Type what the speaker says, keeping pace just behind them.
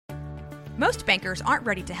Most bankers aren't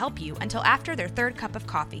ready to help you until after their third cup of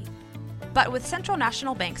coffee. But with Central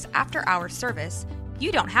National Bank's after-hours service,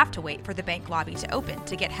 you don't have to wait for the bank lobby to open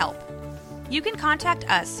to get help. You can contact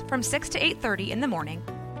us from 6 to 8:30 in the morning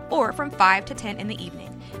or from 5 to 10 in the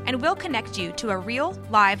evening, and we'll connect you to a real,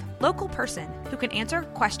 live, local person who can answer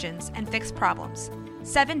questions and fix problems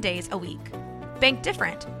 7 days a week. Bank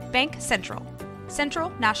different. Bank Central. Central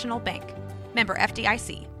National Bank. Member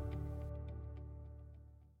FDIC.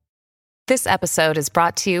 This episode is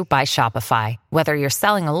brought to you by Shopify. Whether you're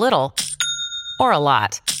selling a little or a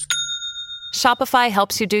lot, Shopify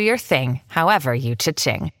helps you do your thing, however you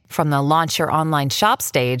cha-ching. From the launch your online shop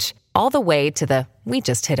stage, all the way to the we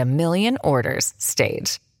just hit 1 million orders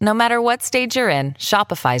stage. No matter what stage you're in,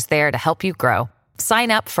 Shopify's there to help you grow.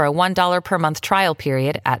 Sign up for a $1 per month trial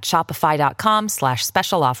period at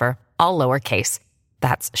shopify.com/special offer, all lowercase.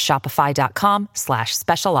 That's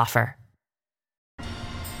shopify.com/special offer.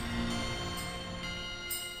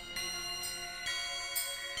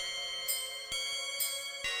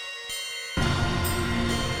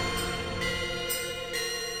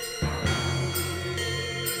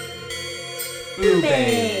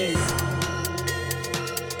 Boobies.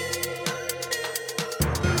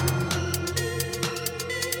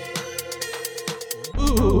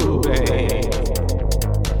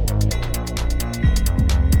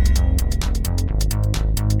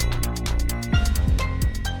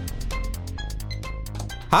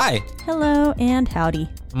 Hi. Hello and howdy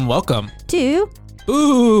And welcome. to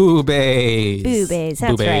Boobies. Boobies.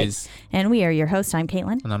 That's Boobies. right. And we are your hosts. I'm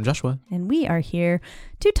Caitlin. And I'm Joshua. And we are here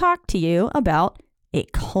to talk to you about a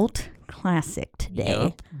cult classic today.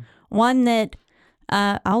 Yep. One that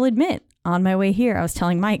I'll admit, on my way here, I was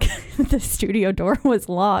telling Mike the studio door was It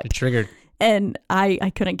locked triggered. and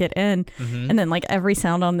I couldn't get in. Mm-hmm. And then like every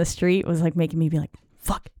sound on the street was like making me be like,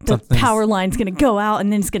 fuck, the Something's- power line's going to go out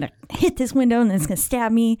and then it's going to hit this window and then it's going to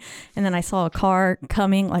stab me. And then I saw a car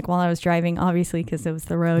coming like while I was driving, obviously, because it was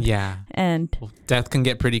the road. Yeah. And Well, death can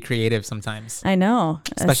get pretty creative sometimes. I know.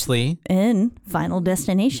 Especially in Final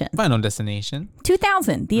Destination. Final Destination.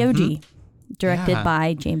 2000, the OG. Directed Yeah.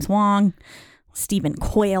 by James Wong, Stephen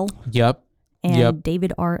Quayle, Yep. and Yep.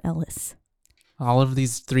 David R. Ellis. All of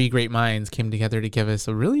these three great minds came together to give us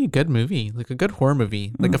a really good movie, like a good horror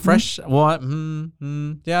movie, like a fresh,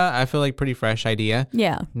 yeah, I feel like pretty fresh idea.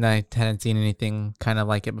 Yeah. And I hadn't seen anything kind of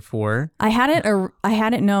like it before. I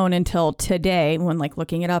hadn't known until today when like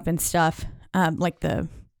looking it up and stuff, like the,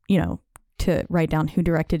 to write down who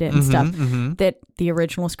directed it and stuff, that the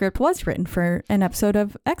original script was written for an episode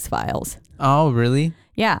of X-Files. Oh, really?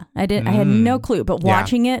 Yeah, I had no clue, but Yeah.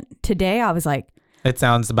 watching it today, I was like, It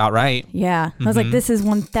sounds about right. yeah, I was like, this is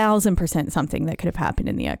 1000% something that could have happened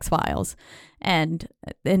in the X-Files. And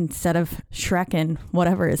instead of Shrek and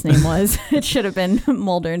whatever his name was, it should have been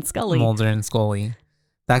Mulder and Scully. Mulder and Scully.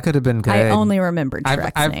 That could have been good. I only remembered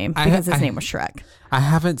Shrek's I've- name I- because his I- name was Shrek. I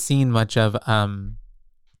haven't seen much of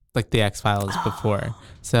like the X-Files before.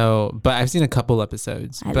 So, but I've seen a couple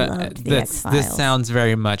episodes. I but loved the this X-Files. sounds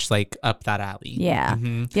very much like up that alley. Yeah.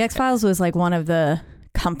 Mhm. The X-Files was like one of the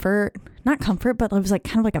not comfort, but it was like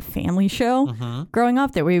kind of like a family show growing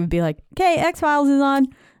up that we would be like, okay, X-Files is on.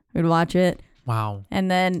 We'd watch it. Wow.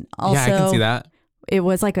 And then also Yeah, I can see that. it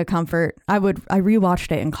was like a comfort. I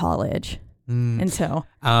rewatched it in college. And so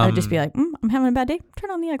I would just be like, I'm having a bad day.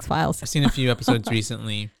 Turn on the X-Files. I've seen a few episodes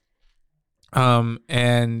recently.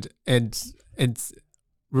 And it's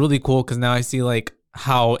really cool because now I see like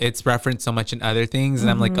how it's referenced so much in other things, and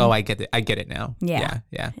I'm like, oh, I get it now. Yeah.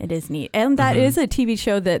 Yeah. It is neat. And that is a TV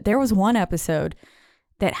show that there was one episode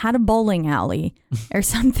that had a bowling alley or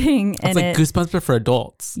something. It's and like Goosebumps but for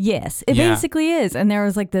adults. Yes, it Yeah. basically is. And there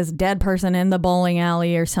was like this dead person in the bowling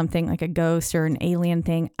alley or something, like a ghost or an alien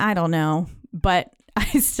thing. I don't know. But I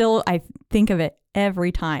think of it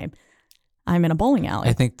every time I'm in a bowling alley.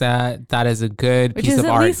 I think that is a good Which piece is of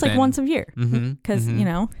at art. least like then. once a year. Because,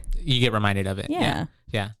 you get reminded of it. Yeah.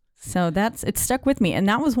 Yeah. So it stuck with me. And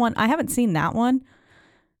that was one, I haven't seen that one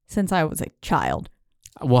since I was a child.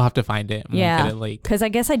 We'll have to find it. Yeah. Get it like, Because I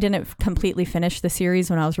guess I didn't completely finish the series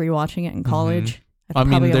when I was rewatching it in college. I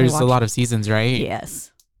mean, there's a lot of seasons, right?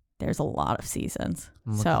 Yes. There's a lot of seasons.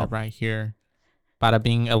 I'm looking So up right here. Bada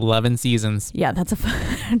being 11 seasons. yeah, that's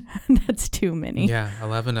that's too many. Yeah,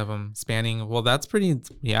 11 of them spanning. Well, that's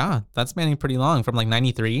spanning pretty long from like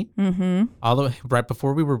 93 all the way right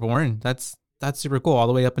before we were born. That's super cool. All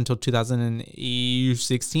the way up until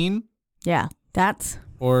 2016 Yeah, that's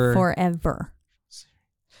or forever.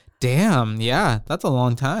 damn. Yeah, that's a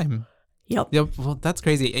long time. Yep. Well, that's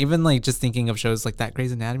crazy. Even like just thinking of shows like that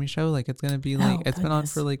Grey's Anatomy show, like it's gonna be like it's been on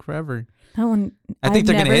for like forever. That one, I think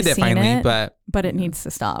they're gonna end it finally, but it needs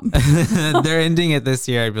to stop. they're ending it this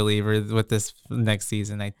year, I believe, or with this next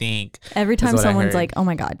season. I think every time someone's like, "Oh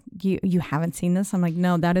my god, you haven't seen this," I'm like,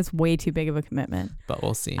 "No, that is way too big of a commitment." But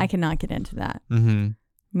we'll see. I cannot get into that. Mm-hmm.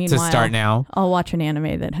 Meanwhile, to start now, I'll watch an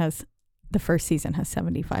anime that has the first season has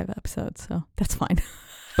 75 episodes, so that's fine.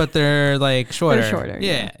 But they're like shorter. They're shorter.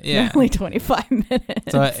 Yeah. They're only 25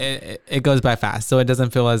 minutes. So it goes by fast. So it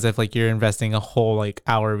doesn't feel as if like you're investing a whole like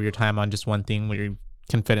hour of your time on just one thing where you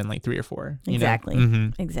can fit in like 3 or 4. Exactly.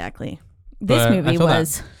 Mm-hmm. Exactly. This movie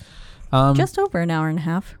was just over an hour and a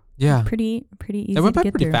half. Yeah. Pretty easy. It went by to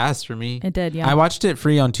get pretty through. fast for me. It did, yeah. I watched it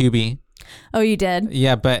free on Tubi. Oh, you did?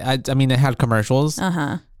 Yeah, but I mean it had commercials.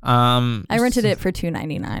 Uh-huh. I rented it for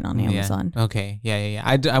 $2.99 on Amazon. Yeah. Okay. Yeah.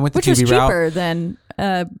 I went the Which Tubi was cheaper route. than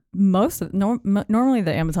most of normally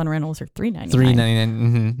the Amazon rentals are $3.99.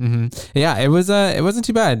 $3.99. Yeah, it wasn't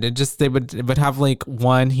too bad. It just it would have like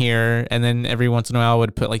one here, and then every once in a while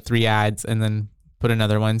would put like 3 ads, and then put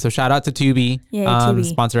another one. So shout out to Tubi. Yay, Tubi.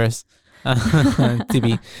 Sponsor us.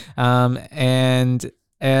 Tubi.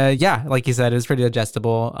 Yeah, like you said, it was pretty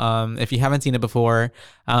digestible. If you haven't seen it before,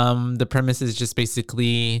 the premise is just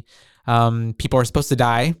basically people are supposed to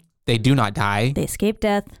die. They do not die. They escape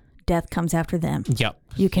death. Death comes after them. Yep.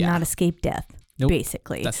 You cannot escape death,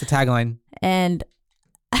 basically. That's the tagline. And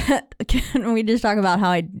can we just talk about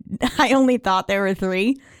how I only thought there were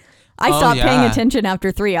 3? I stopped paying attention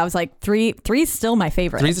after 3. I was like, 3 is still my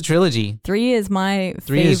favorite. 3's a trilogy. 3 is my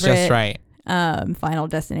 3 favorite. is just right. Final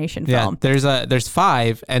Destination film. There's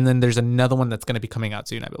 5, and then there's another one that's going to be coming out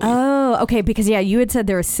soon, I believe. Oh, okay. Because you had said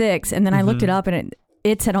there were 6, and then I looked it up, and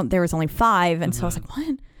it said there was only 5, and so I was like,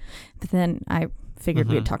 what? But then I figured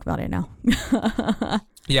we'd talk about it now.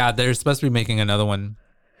 Yeah, they're supposed to be making another one,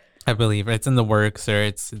 I believe. It's in the works, or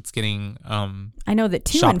it's getting I know that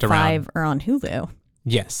 2 and 5 are on Hulu.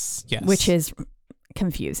 Yes. Which is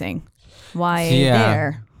confusing. Why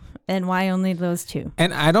there? And why only those 2?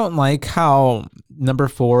 And I don't like how number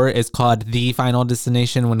 4 is called The Final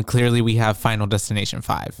Destination when clearly we have Final Destination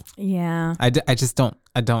 5. Yeah. I just don't.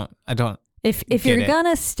 If you're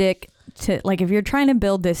gonna stick to, like, if you're trying to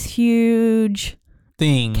build this huge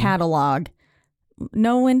thing catalog,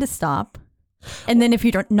 know when to stop. And then if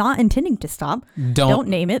you're not intending to stop, don't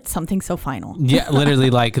name it something so final. Yeah,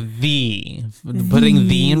 literally like putting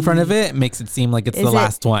the in front of it makes it seem like it's the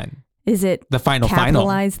last one. Is it the final?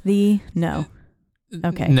 Capitalize the? No.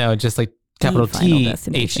 Okay. No, just like capital T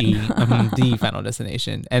H E, the Final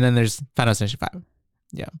Destination, and then there's Final Destination 5.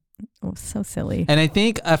 Yeah. Oh, so silly. And I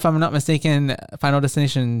think, if I'm not mistaken, Final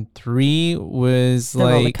Destination 3 was the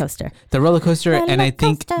roller coaster. The roller coaster, and I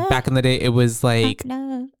think back in the day it was like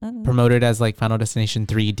promoted as like Final Destination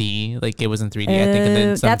 3D, like it was in 3D. I think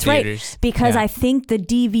in some that's theaters. Right, because I think the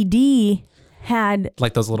DVD had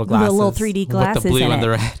like those little glasses, the little 3D glasses, with the blue in and it. the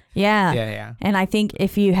red. Yeah. And I think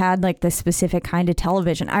if you had like the specific kind of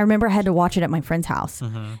television, I remember I had to watch it at my friend's house,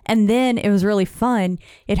 and then it was really fun.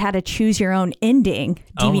 It had a choose your own ending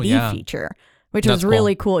DVD feature, which was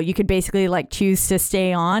really cool. You could basically like choose to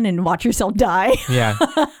stay on and watch yourself die. Yeah.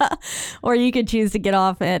 Or you could choose to get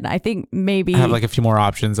off, and I think maybe I have like a few more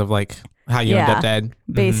options of like how you end up dead.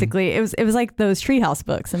 Basically, it was like those Treehouse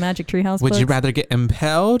books, the Magic Treehouse books. Would you rather get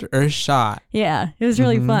impaled or shot? Yeah, it was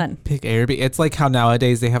really fun. Pick A or B. It's like how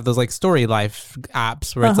nowadays they have those like story life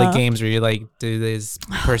apps where it's like games where you like, do this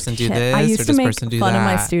person do this, I used or to this make person do fun that. of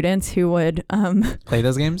my students who would play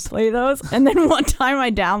those games. And then one time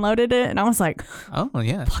I downloaded it and I was like, oh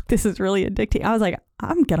yeah, fuck, this is really addicting. I was like,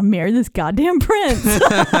 I'm gonna marry this goddamn prince.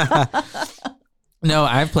 No,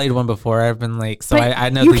 I've played one before. I've been like, so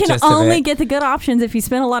I know you the can gist of it. only get the good options if you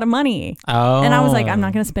spend a lot of money. Oh. And I was like, I'm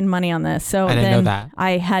not going to spend money on this. So I didn't know that.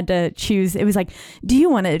 I had to choose. It was like, do you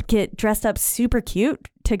want to get dressed up super cute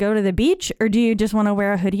to go to the beach, or do you just want to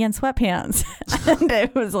wear a hoodie and sweatpants? And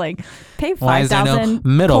it was like, pay 5,000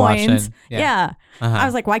 middle coins. option? Yeah. I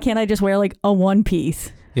was like, why can't I just wear like a one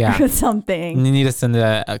piece? Yeah. Or something. You need to send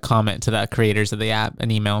a comment to the creators of the app,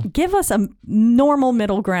 an email. Give us a normal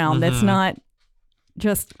middle ground that's not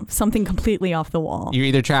just something completely off the wall. You're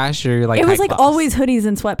either trash or you're like, it was like class. always hoodies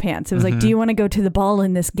and sweatpants. It was like, do you want to go to the ball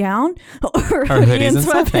in this gown or hoodie and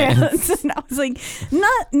sweatpants? And I was like,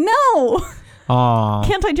 no. Aww.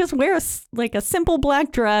 Can't I just wear a simple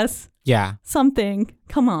black dress? Yeah. Something.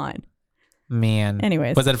 Come on. Man.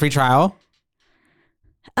 Anyways. Was it a free trial?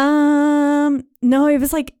 No, it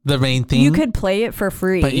was like the main thing. You could play it for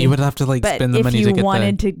free. But you would have to like spend the money to get if you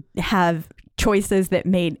wanted to have choices that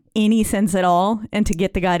made any sense at all and to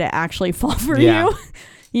get the guy to actually fall for you,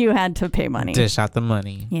 You had to pay money. Dish out the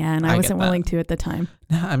money. Yeah, and I wasn't willing to at the time.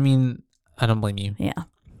 I mean, I don't blame you. Yeah.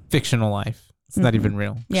 Fictional life. It's not even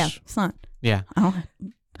real. Yeah, it's not. Yeah. I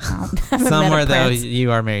haven't Somewhere met a though, prince.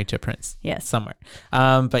 you are married to a prince. Yes. Somewhere.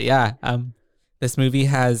 But yeah, this movie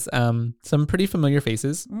has some pretty familiar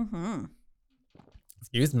faces. Mm-hmm.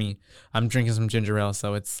 Excuse me. I'm drinking some ginger ale,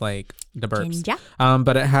 so it's like the burps. Ginger.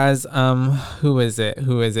 But it has who is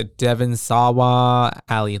it? Devon Sawa,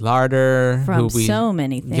 Ali Larder, From so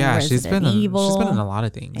many things. Yeah, Resident she's been Evil. in a lot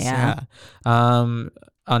of things. Yeah.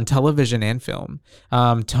 On television and film.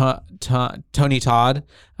 Tony Todd,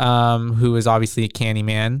 who is obviously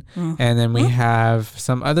Candyman. And then we have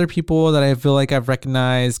some other people that I feel like I've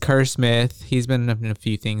recognized. Kerr Smith, he's been in a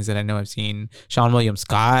few things that I know I've seen. Sean William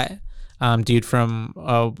Scott, dude from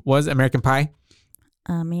was American Pie.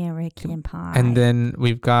 American Pie. And then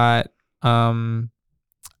we've got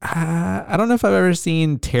I don't know if I've ever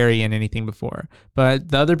seen Terry in anything before, but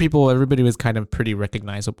the other people, everybody was kind of pretty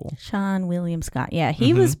recognizable. Sean William Scott. Yeah,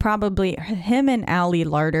 he was probably, him and Ali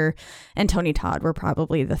Larder and Tony Todd were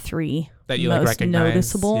probably the three that you most like recognize.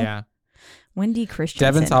 noticeable. Yeah. Wendy Christensen.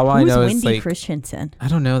 Devon Sawa, I know, is Wendy like Christensen? I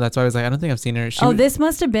don't know. That's why I was like, I don't think I've seen her. This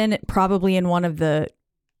must have been probably in one of the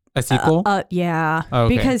a sequel. Yeah, Oh,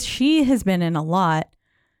 okay. because she has been in a lot.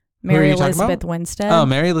 Who are Mary you talking Elizabeth about? Winstead. Oh,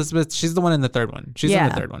 Mary Elizabeth. She's the one in the third one. She's in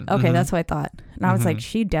the third one. Okay, Mhm. that's what I thought. And I was like,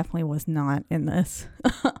 she definitely was not in this.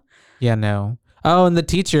 Yeah, no. Oh, and the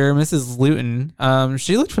teacher, Mrs. Luton.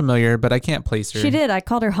 She looked familiar, but I can't place her. She did. I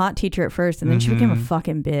called her hot teacher at first, and then she became a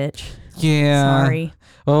fucking bitch. Yeah. Sorry.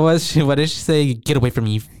 What was she? What did she say? Get away from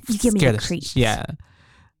me. You give me Scare the the creeps. Yeah.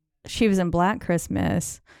 She was in Black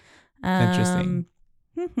Christmas. Interesting.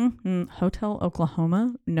 Hotel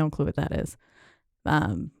Oklahoma. No clue what that is.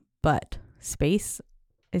 But Space,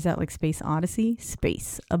 is that like Space Odyssey?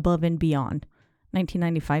 Space Above and Beyond.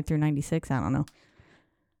 1995 through 96. I don't know.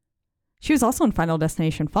 She was also in Final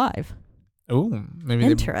Destination 5. Oh, maybe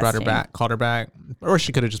they brought her Interesting. back, called her back. Or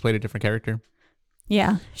she could have just played a different character.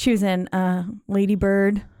 Yeah. She was in Lady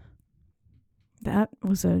Bird. That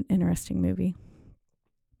was an interesting movie.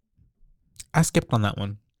 I skipped on that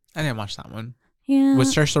one. I didn't watch that one. Yeah.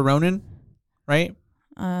 Was Saoirse Ronan, right?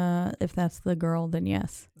 If that's the girl, then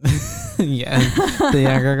yes. Yeah, the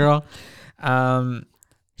younger girl.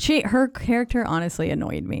 Her character honestly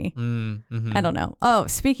annoyed me. Mm-hmm. I don't know. Oh,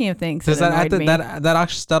 speaking of things Does that annoyed me.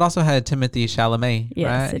 that also had Timothy Chalamet,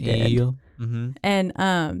 Yes, right? it did. Mm-hmm.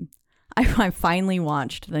 And I finally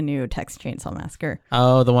watched the new Texas Chainsaw Massacre.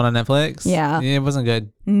 Oh, the one on Netflix? Yeah. It wasn't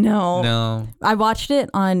good. No. No. I watched it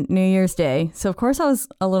on New Year's Day. So of course I was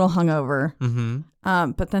a little hungover.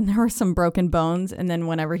 Mm-hmm. But then there were some broken bones, and then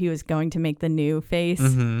whenever he was going to make the new face,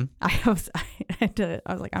 I was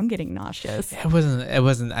like, I'm getting nauseous. It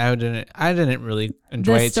wasn't. I didn't really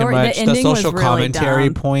enjoy it too story- much. the The ending was social really commentary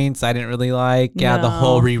dumb. points I didn't really like. Yeah, the No.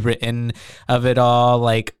 whole rewritten of it all,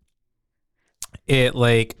 like it,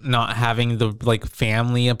 like not having the like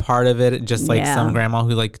family a part of it, just like Yeah. some grandma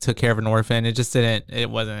who like took care of an orphan. It just didn't. It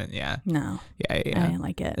wasn't. Yeah. No, Yeah. I didn't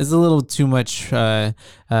like it. There's a little too much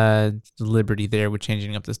liberty there with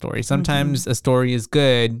changing up the story. Sometimes a story is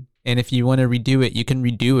good, and if you want to redo it, you can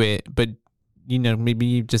redo it. But maybe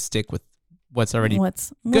you just stick with what's already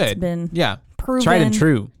What's good. been Yeah, proven. tried and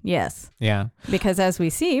true. Yes, Yeah. because as we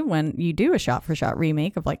see, when you do a shot-for-shot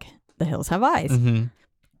remake of like The Hills Have Eyes, Mm-hmm.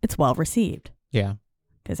 it's well received. Yeah.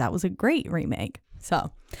 Because that was a great remake.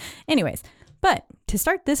 So, anyways, but to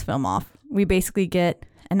start this film off, we basically get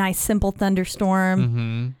a nice simple thunderstorm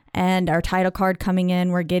Mm-hmm. and our title card coming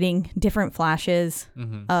in. We're getting different flashes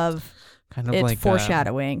of Kind of it's like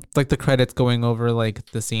foreshadowing. it's like the credits going over like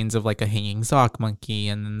the scenes of like a hanging sock monkey,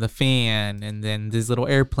 and then the fan, and then these little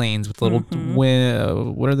airplanes with little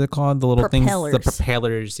what are they called? The little things, the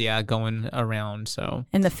propellers. Yeah, going around. So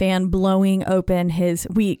And the fan blowing open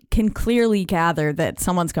we can clearly gather that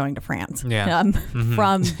someone's going to France. Yeah.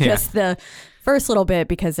 From Yeah. just the first little bit,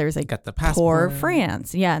 because there's a got the tour passport, of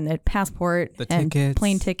France. Yeah, and the passport the and tickets,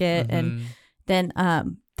 plane ticket, and then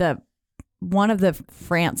one of the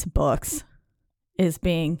France books is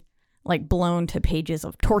being like blown to pages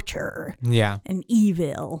of torture yeah, and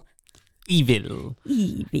evil.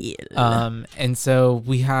 And so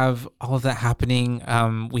we have all of that happening.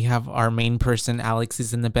 We have our main person, Alex,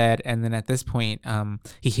 is in the bed, and then at this point,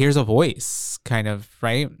 he hears a voice, kind of,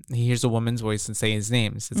 right? He hears a woman's voice and say his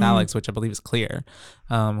name. It's Alex, which I believe is Claire.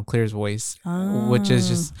 Claire's voice, which is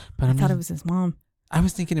just. But I thought it was his mom. I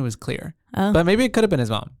was thinking it was Claire, Oh. but maybe it could have been his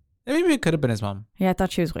mom. Maybe it could have been his mom. Yeah, I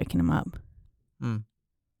thought she was waking him up.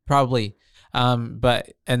 Probably. And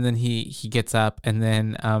then he gets up, and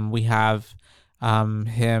then we have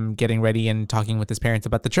him getting ready and talking with his parents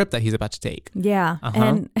about the trip that he's about to take. Yeah.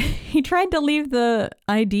 And he tried to leave the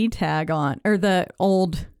ID tag on, or the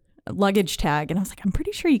old luggage tag. And I was like, I'm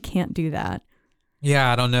pretty sure you can't do that.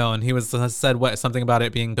 Yeah, I don't know. And he said something about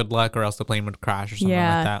it being good luck or else the plane would crash or something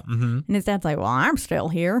like that. Mm-hmm. And his dad's like, well, I'm still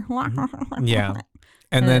here. Yeah.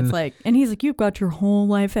 And then it's like, and he's like, you've got your whole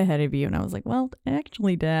life ahead of you. And I was like, well,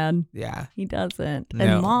 actually, Dad, yeah, he doesn't. No.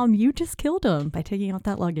 And Mom, you just killed him by taking out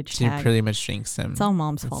that luggage she tag. pretty much jinxed him. It's all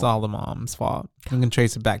Mom's fault. It's all the mom's fault. You can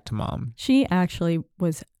trace it back to Mom. She actually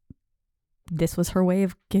this was her way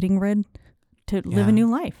of getting rid to live a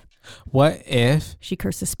new life. What if she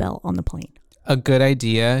cursed a spell on the plane? A good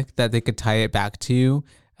idea that they could tie it back to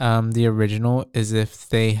the original is if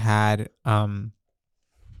they had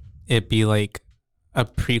it be like a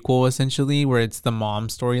prequel essentially, where it's the mom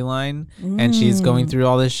storyline and she's going through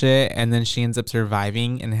all this shit and then she ends up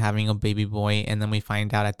surviving and having a baby boy, and then we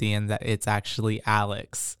find out at the end that it's actually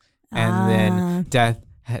Alex, and then death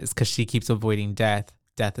has, because she keeps avoiding death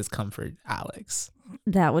has come for Alex.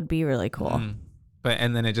 That would be really cool. But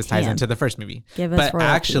and then it just ties into the first movie. Give us but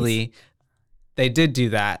royalties. Actually they did do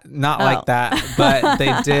that. Not like that, but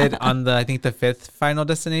they did on I think the 5th Final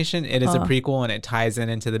Destination. It is a prequel and it ties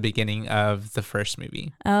into the beginning of the first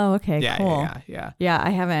movie. Oh, okay, yeah, cool. Yeah. Yeah,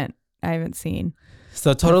 I haven't seen.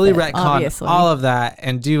 So totally retcon obviously. all of that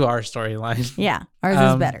and do our storyline. Yeah,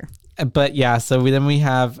 ours is better. But yeah, so we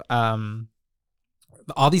have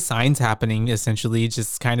all these signs happening, essentially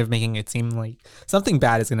just kind of making it seem like something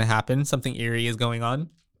bad is going to happen. Something eerie is going on.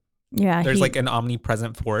 Yeah. There's like an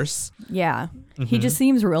omnipresent force. Yeah. He just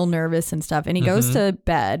seems real nervous and stuff. And he goes to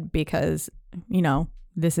bed because,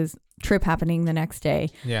 this is trip happening the next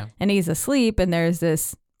day. Yeah. And he's asleep, and there's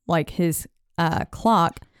this, like, his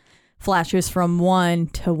clock flashes from 1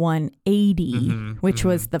 to 180, which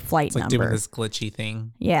was the flight it's like number. doing this glitchy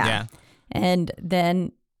thing. Yeah. And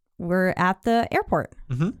then we're at the airport,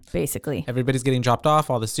 basically. Everybody's getting dropped off,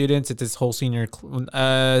 all the students. It's this whole senior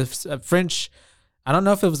French. I don't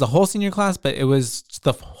know if it was the whole senior class, but it was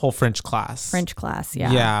the whole French class.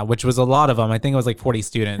 Yeah. Yeah, which was a lot of them. I think it was like 40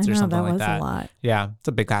 students or something like that. That was a lot. Yeah, it's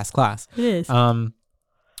a big ass class. It is. Well,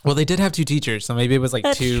 they did have 2 teachers, so maybe it was like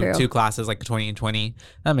That's true. two classes, like 20 and 20.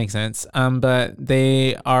 That makes sense. But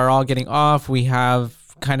they are all getting off. We have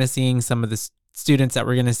kind of seeing some of the students that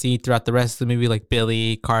we're going to see throughout the rest of the movie, like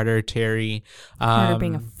Billy, Carter, Terry. Carter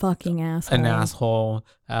being a fucking asshole. An asshole,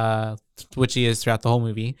 which he is throughout the whole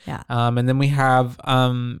movie. Yeah. And then we have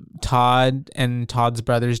Todd and Todd's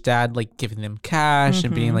brother's dad, like giving them cash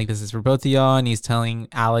and being like, this is for both of y'all. And he's telling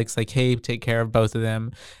Alex, like, hey, take care of both of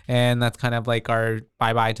them. And that's kind of like our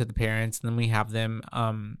bye-bye to the parents. And then we have them,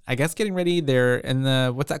 I guess, getting ready. They're in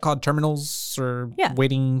the, what's that called? Terminals or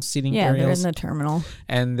waiting seating areas? Yeah, they're in the terminal.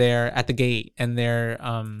 And they're at the gate. And they're,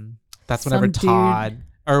 that's whenever Todd...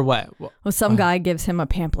 Or what? Well, some guy gives him a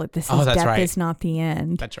pamphlet. This is death is not the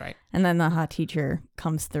end. That's right. And then the hot teacher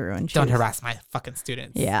comes through and don't harass my fucking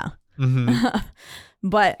students. Yeah.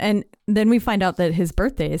 But and then we find out that his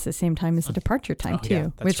birthday is the same time as the departure time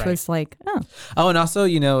too, which was like, oh, and also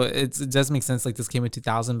it does make sense. Like this came in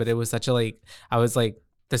 2000, but it was such a I was like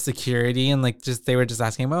the security and like just they were just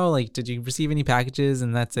asking him, oh, like did you receive any packages?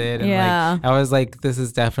 And that's it. And like I was like, this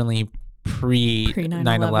is definitely pre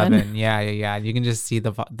 9/11. Yeah. You can just see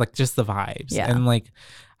the vibes. Yeah. And like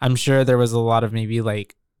I'm sure there was a lot of maybe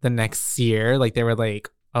like the next year, like they were like,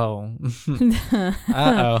 oh,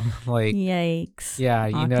 like yikes. Yeah,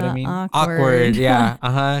 you know what I mean? Awkward. Yeah.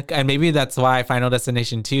 And maybe that's why Final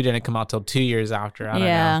Destination 2 didn't come out till 2 years after. I don't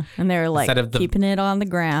know. And they were like keeping it on the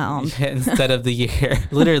ground instead of the year.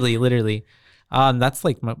 literally. That's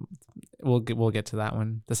like we'll get to that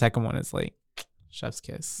one. The second one is like chef's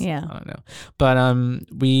kiss. Yeah. I don't know.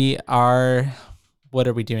 But we are, what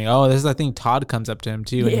are we doing? Oh, this is, I think Todd comes up to him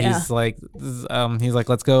too. And he's like,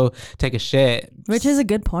 let's go take a shit. Which is a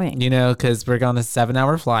good point. Because we're on a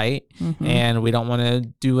 7-hour flight and we don't want to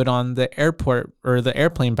do it on the airport or the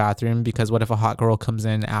airplane bathroom because what if a hot girl comes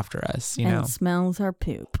in after us, and smells our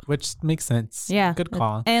poop. Which makes sense. Yeah. Good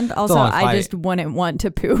call. And also I just wouldn't want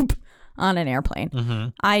to poop on an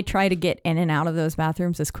airplane. I try to get in and out of those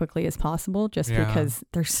bathrooms as quickly as possible just because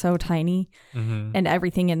they're so tiny and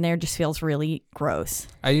everything in there just feels really gross.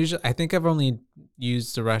 I think I've only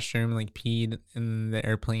used the restroom, like peed in the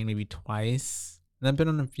airplane maybe twice. And I've been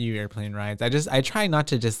on a few airplane rides. I try not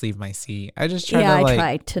to just leave my seat. I just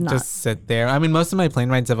try to not just sit there. I mean, most of my plane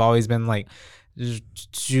rides have always been like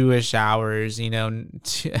 2-ish hours,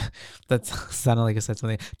 that sounded like I said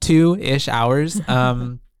something. 2-ish hours.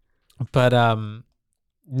 But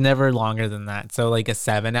never longer than that. So like a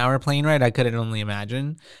 7-hour plane ride, I couldn't only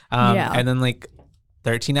imagine. And then like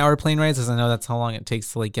 13-hour plane rides, because I know that's how long it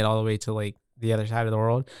takes to like get all the way to like the other side of the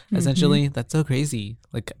world. Essentially, that's so crazy.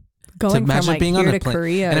 Like going from like here to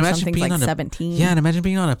Korea or something's like 17. Yeah, and imagine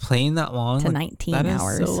being on a plane that long. To 19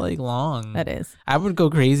 hours. That is so like long. That is. I would go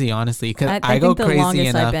crazy, honestly, because I go think the crazy longest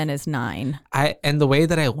enough. I've been is 9. And the way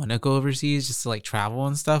that I want to go overseas just to like travel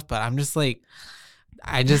and stuff, but I'm just like,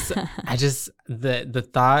 the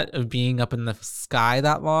thought of being up in the sky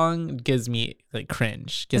that long gives me like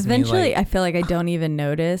cringe. Eventually, I feel like I don't even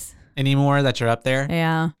notice anymore that you're up there.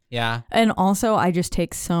 Yeah. And also, I just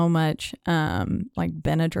take so much like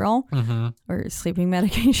Benadryl or sleeping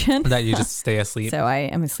medication that you just stay asleep. So I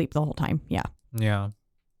am asleep the whole time. Yeah.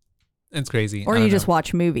 It's crazy. Or you just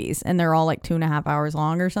watch movies and they're all like 2.5 hours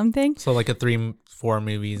long or something. So like 3-4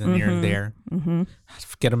 movies and you're there.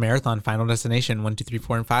 Get a marathon. Final Destination 1, 2, 3,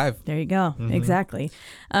 4, and 5. There you go. Exactly.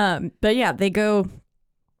 But yeah, they go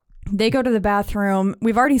to the bathroom.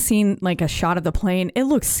 We've already seen like a shot of the plane. It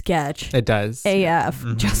looks sketch. It does. AF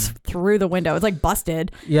just through the window. It's like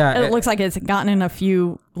busted. Yeah. It looks like it's gotten in a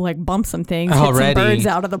few like bumps and things. Already. Hit some birds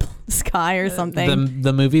out of the sky or something.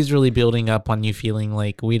 The movie's really building up on you feeling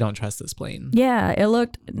like we don't trust this plane. Yeah. It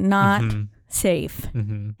looked not safe.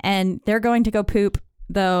 And they're going to go poop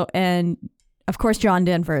though. And of course, John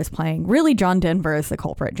Denver is playing. Really, John Denver is the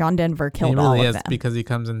culprit. John Denver killed all of them. Because he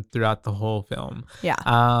comes in throughout the whole film. Yeah.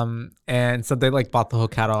 And so they like bought the whole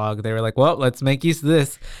catalog. They were like, well, let's make use of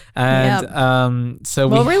this. And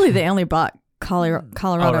really, they only bought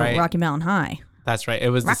Colorado Rocky Mountain High. That's right. It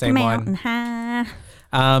was the same Mountain one. High.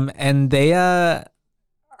 And they are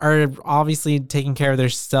obviously taking care of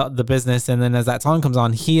the business, and then as that song comes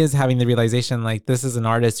on, he is having the realization like this is an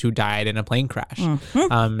artist who died in a plane crash,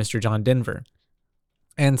 Mr. John Denver.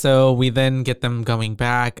 And so we then get them going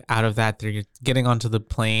back out of that. They're getting onto the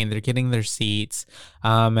plane. They're getting their seats.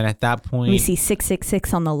 And at that point, we see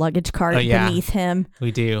 666 on the luggage cart beneath him.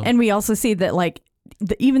 We do. And we also see that like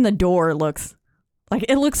even the door looks like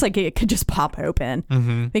it could just pop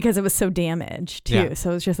open because it was so damaged too. Yeah.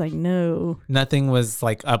 So it's just like, no. Nothing was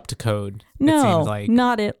like up to code. No, it seems like.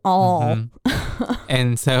 Not at all.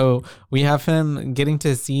 And so we have him getting to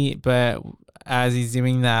a seat, but as he's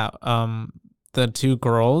doing that, the 2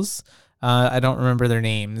 girls, I don't remember their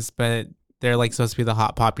names, but they're like supposed to be the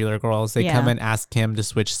hot popular girls. They come and ask him to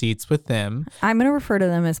switch seats with them. I'm going to refer to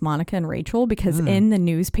them as Monica and Rachel because in the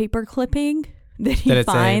newspaper clipping that he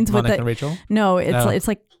finds with Monica and Rachel? No, it's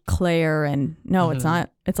like Claire and it's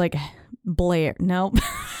not. It's like Blair. No,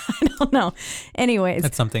 I don't know. Anyways,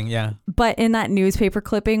 that's something. Yeah. But in that newspaper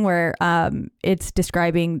clipping where it's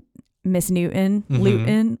describing Miss Newton,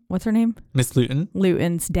 Luton, what's her name? Miss Luton.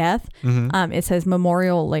 Luton's death. It says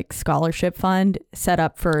Memorial like Scholarship Fund set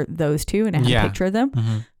up for those 2, and it had a picture of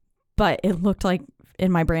them. But it looked like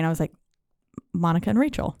in my brain, I was like Monica and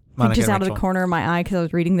Rachel. Just out of the corner of my eye because I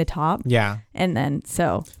was reading the top. Yeah. And then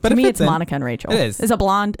but to me, it's Monica and Rachel. It is. It's a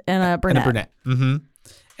blonde and a brunette.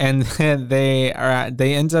 And they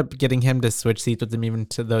end up getting him to switch seats with him, even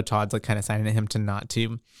though Todd's like kind of signing to him to not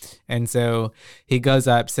to. And so he goes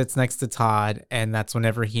up, sits next to Todd, and that's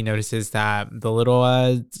whenever he notices that the little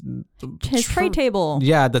his tray table.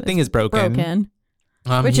 Yeah, the thing is broken.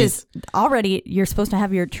 Which is already, you're supposed to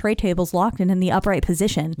have your tray tables locked and in the upright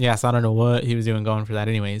position. Yeah, so I don't know what he was doing going for that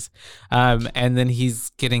anyways. And then he's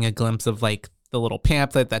getting a glimpse of like the little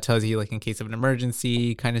pamphlet that tells you like in case of an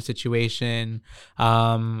emergency kind of situation.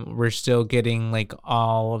 We're still getting like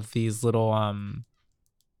all of these little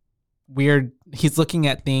weird, he's looking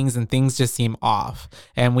at things and things just seem off.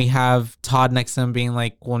 And we have Todd next to him being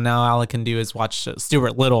like, well, now all I can do is watch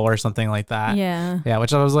Stuart Little or something like that. Yeah,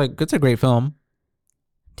 which I was like, it's a great film.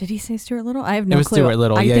 Did he say Stuart Little? I have no clue. It was Stuart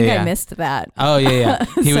Little. I think I missed that. Oh yeah.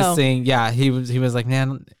 He was saying, he was like,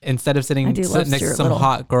 man, instead of sitting next to some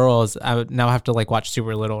hot girls, I would now have to like watch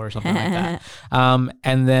Stuart Little or something like that.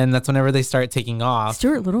 And then that's whenever they start taking off.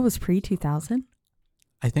 Stuart Little was pre-2000.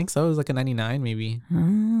 I think so. It was like a 99 maybe.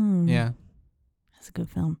 Yeah. That's a good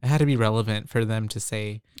film. It had to be relevant for them to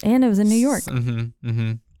say. And it was in New York.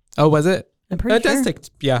 Oh, was it? I'm pretty sure.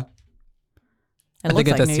 Yeah. I think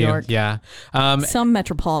it does New York. Yeah. Some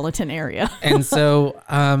metropolitan area. And so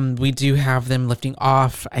we do have them lifting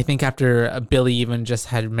off. I think after Billy even just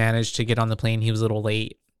had managed to get on the plane, he was a little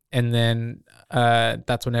late. And then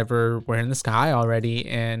that's whenever we're in the sky already.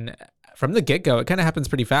 And from the get-go, it kind of happens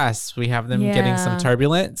pretty fast. We have them getting some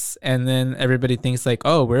turbulence, and then everybody thinks like,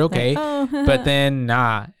 oh, we're okay. But then,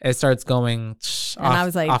 it starts going off, and I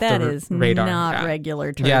was like, that is radar. Not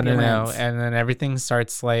regular turbulence. Yeah, no. And then everything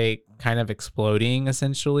starts like kind of exploding,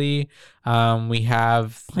 essentially. We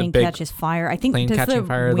have plane catches fire. I think does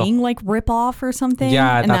the wing like rip off or something?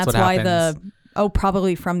 Yeah, and that's what why happens. Oh,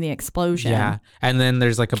 probably from the explosion. Yeah. And then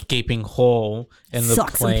there's like a gaping hole in the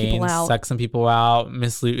plane. Sucks some people out.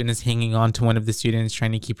 Miss Luton is hanging on to one of the students,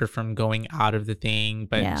 trying to keep her from going out of the thing.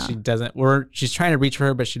 But she doesn't, she's trying to reach for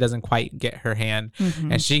her, but she doesn't quite get her hand.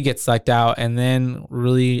 Mm-hmm. And she gets sucked out. And then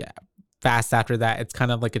really fast after that, it's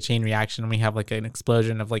kind of like a chain reaction. We have like an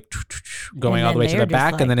explosion of like going all the way to the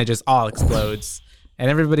back. Like, and then it just all explodes. And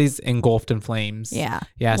everybody's engulfed in flames. Yeah.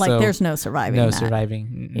 Yeah. Like, so there's no surviving. No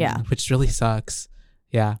surviving. Yeah. Which really sucks.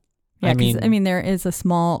 Yeah. Yeah. I mean, there is a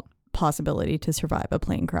small possibility to survive a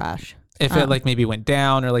plane crash. If it like maybe went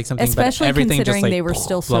down or like something, especially but everything considering just, like, they were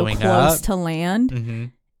still so close up to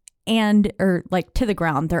land and, or like to the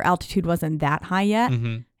ground, their altitude wasn't that high yet.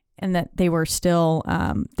 And that they were still,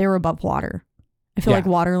 they were above water. I feel like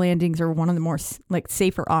water landings are one of the more like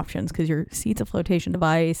safer options because your seat's a flotation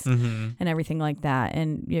device and everything like that.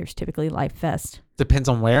 And there's typically life vest. Depends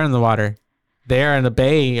on where in the water. There in the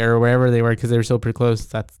bay or wherever they were, because they were so pretty close.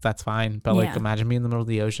 That's fine. But like, imagine being in the middle of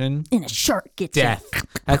the ocean and a shark gets death.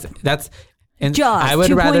 That's and Jaws, I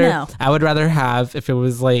would rather have, if it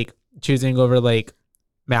was like choosing over like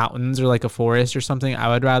mountains or like a forest or something, I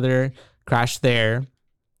would rather crash there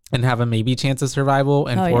and have a maybe chance of survival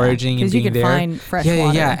and foraging and being there. Because you could find fresh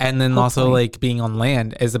water. Yeah. And then also like being on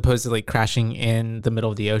land as opposed to like crashing in the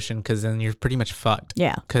middle of the ocean, because then you're pretty much fucked.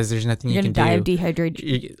 Yeah. Because there's nothing you can do. You're going to die of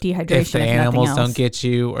dehydration if the animals don't get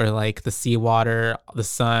you, or like the seawater, the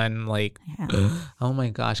sun, like, oh my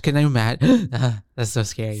gosh. Can I imagine? That's so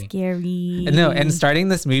scary. No, and starting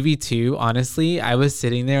this movie too, honestly, I was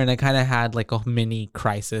sitting there and I kind of had like a mini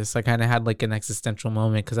crisis. I kind of had like an existential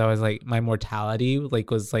moment because I was like, my mortality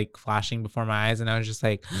like was like flashing before my eyes, and I was just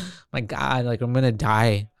like, my God, like I'm gonna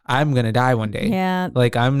die. I'm gonna die one day. Yeah.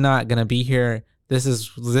 Like I'm not gonna be here. This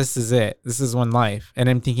is it. This is one life, and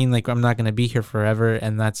I'm thinking like I'm not gonna be here forever,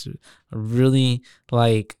 and that's really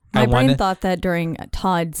like my brain thought that during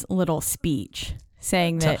Todd's little speech.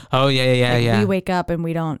 Saying that we wake up and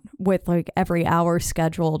we don't, with like every hour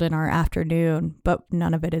scheduled in our afternoon, but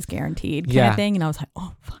none of it is guaranteed kind of thing. And I was like,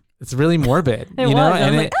 oh fuck. It's really morbid, you know?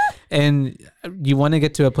 And and you want to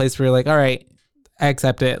get to a place where you're like, all right, I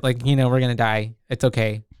accept it. Like, you know, we're going to die. It's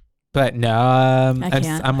okay. But no,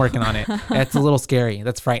 I'm working on it. It's a little scary.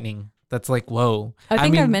 That's frightening. That's like, whoa. I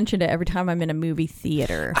mean, I've mentioned it every time I'm in a movie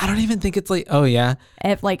theater. I don't even think it's like, oh yeah.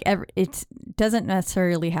 It doesn't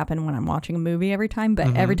necessarily happen when I'm watching a movie every time,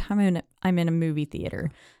 but every time I'm in a movie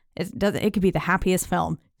theater, it could be the happiest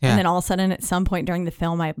film. Yeah. And then all of a sudden at some point during the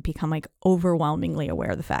film, I become like overwhelmingly aware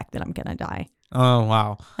of the fact that I'm going to die. Oh,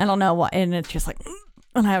 wow. I don't know what, and it's just like,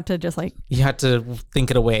 and I have to just like. You have to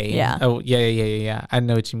think it away. Yeah. Oh, yeah. I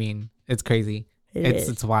know what you mean. It's crazy.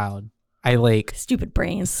 It's wild. I like stupid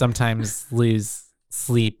brains sometimes lose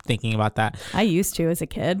sleep thinking about that. I used to as a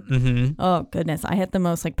kid. Oh goodness, I had the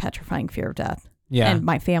most like petrifying fear of death. Yeah, and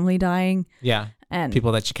my family dying. Yeah, and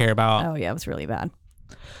people that you care about. Oh yeah, it was really bad.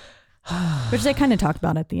 Which they kind of talked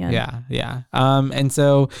about at the end. Yeah. And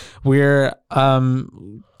so we're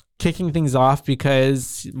kicking things off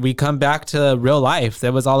because we come back to real life.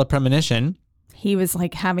 That was all a premonition. He was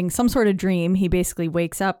like having some sort of dream. He basically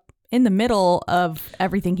wakes up in the middle of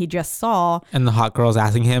everything he just saw. And the hot girl's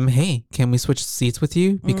asking him, hey, can we switch seats with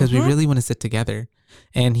you? Because we really want to sit together.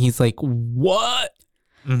 And he's like, what?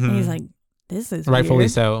 And he's like, this is rightfully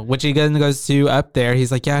weird. So. Which he goes to up there.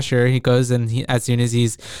 He's like, yeah, sure. He goes, and as soon as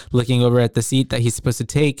he's looking over at the seat that he's supposed to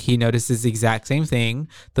take, he notices the exact same thing.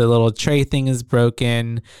 The little tray thing is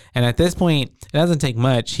broken. And at this point, it doesn't take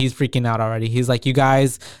much. He's freaking out already. He's like, you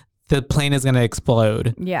guys, the plane is going to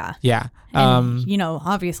explode. Yeah. Yeah. And, you know,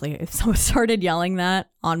 obviously, if someone started yelling that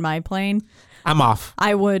on my plane, I'm off.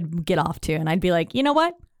 I would get off too. And I'd be like, you know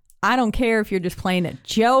what? I don't care if you're just playing a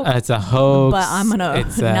joke. It's a hoax. But I'm going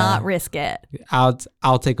to not risk it.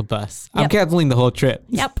 I'll take a bus. Yep. I'm canceling the whole trip.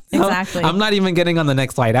 Yep, exactly. I'm not even getting on the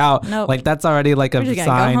next flight out. Nope. Like, that's already like a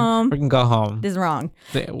sign. We can go home. This is wrong.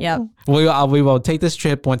 Yep. We will take this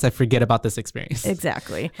trip once I forget about this experience.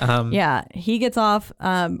 Exactly. Yeah, he gets off.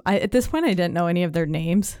 At this point, I didn't know any of their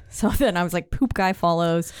names. So then I was like, poop guy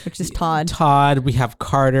follows, which is Todd. We have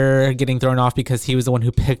Carter getting thrown off because he was the one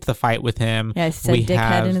who picked the fight with him. Yeah, I said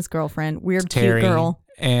dickhead and his girlfriend. Weird, Terry, cute girl.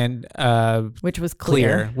 And which was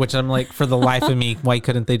Claire. Which I'm like, for the life of me, why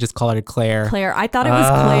couldn't they just call her Claire? Claire. I thought it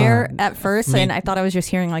was Claire at first, and I thought I was just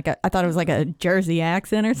hearing I thought it was like a Jersey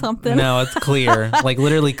accent or something. No, it's Clear. Like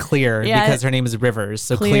literally Clear, because her name is Rivers.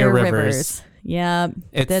 So Clear Rivers. Yeah.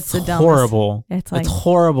 That's horrible. It's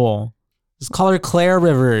horrible. Just call her Claire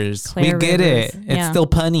Rivers. We get it. It's still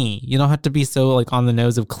punny. You don't have to be so like on the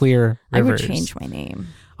nose of Clear Rivers. I would change my name.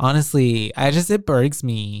 Honestly, it burgs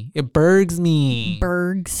me. It burgs me.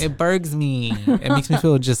 Bergs. It burgs me. It makes me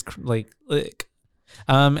feel just like, ugh.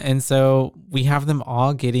 And so we have them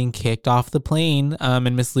all getting kicked off the plane.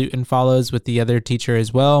 And Miss Luton follows with the other teacher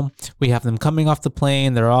as well. We have them coming off the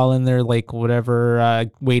plane. They're all in their like whatever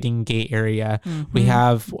waiting gate area. We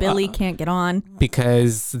have Billy can't get on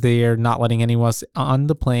because they are not letting anyone else on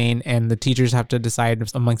the plane, and the teachers have to decide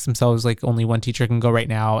amongst themselves like only one teacher can go right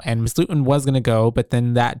now. And Miss Luton was gonna go, but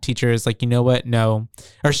then that teacher is like, you know what? No,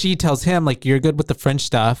 or she tells him like, you're good with the French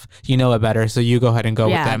stuff. You know it better, so you go ahead and go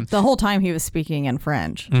with them. The whole time he was speaking in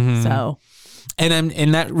French. So,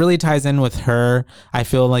 and that really ties in with her. I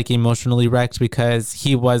feel like emotionally wrecked because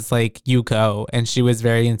he was like, you go, and she was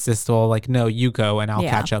very insistable, like, no, you go, and I'll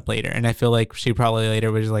catch up later. And I feel like she probably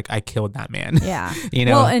later was like, I killed that man. Yeah, you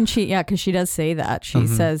know. Well, and because she does say that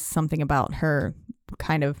says something about her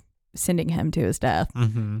kind of sending him to his death.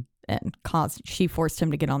 And she forced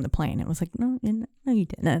him to get on the plane. It was like, no, you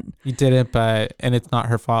didn't. You didn't, and it's not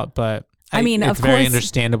her fault, but. I mean, it's of very course,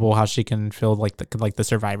 understandable how she can feel like the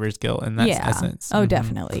survivor's guilt in that essence. Oh,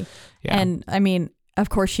 definitely. Yeah. And I mean, of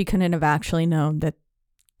course, she couldn't have actually known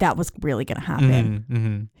that was really going to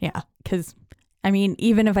happen. Yeah. Because, I mean,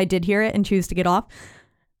 even if I did hear it and choose to get off,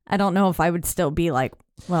 I don't know if I would still be like,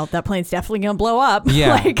 well, that plane's definitely going to blow up.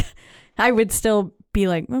 Yeah. Like, I would still be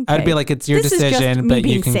like, okay. I'd be like, it's your decision, but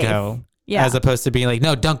you can go. Yeah. As opposed to being like,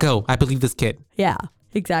 no, don't go. I believe this kid. Yeah,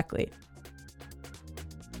 exactly.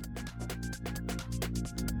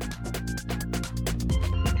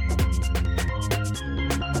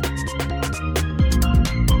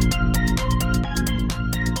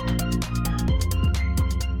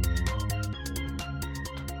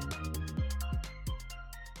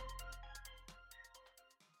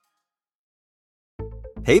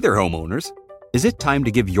 Hey there, homeowners. Is it time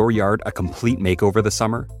to give your yard a complete makeover this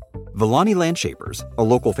summer? Villani Landshapers, a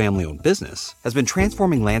local family-owned business, has been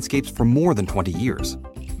transforming landscapes for more than 20 years.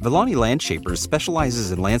 Villani Landshapers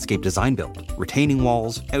specializes in landscape design build, retaining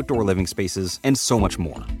walls, outdoor living spaces, and so much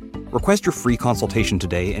more. Request your free consultation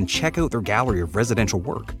today and check out their gallery of residential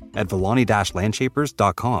work at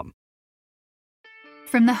villani-landshapers.com.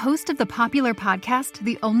 From the host of the popular podcast,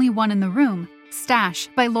 The Only One in the Room, Stash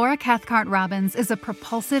by Laura Cathcart Robbins is a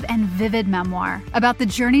propulsive and vivid memoir about the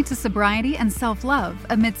journey to sobriety and self-love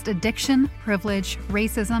amidst addiction, privilege,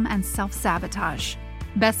 racism, and self-sabotage.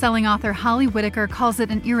 Best-selling author Holly Whitaker calls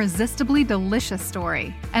it an irresistibly delicious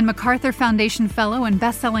story, and MacArthur Foundation fellow and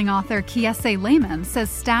best-selling author Kiese Lehman says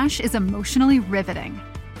Stash is emotionally riveting.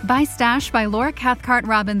 Buy Stash by Laura Cathcart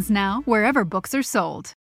Robbins now, wherever books are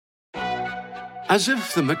sold. As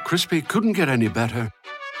if the McCrispy couldn't get any better,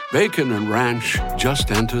 Bacon and Ranch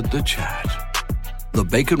just entered the chat. The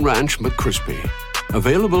Bacon Ranch McCrispy,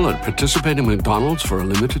 available at participating McDonald's for a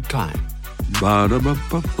limited time.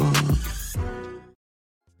 Ba-da-ba-ba-ba.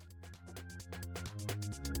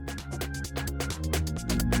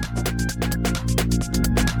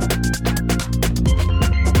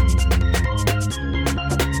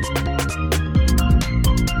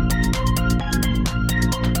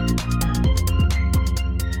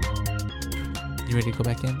 You ready to go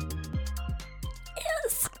back in?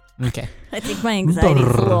 Yes. Okay. I think my anxiety's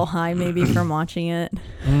a little high maybe from watching it.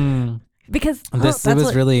 Because I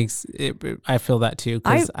feel that too.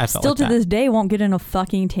 I felt still like to that. this day won't get in a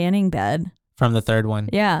fucking tanning bed. From the third one.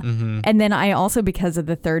 Yeah. And then I also, because of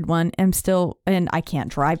the third one, am still, and I can't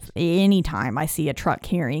drive anytime I see a truck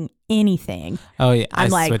carrying anything. Oh, yeah. I'm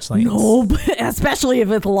like, switch lanes. no, especially if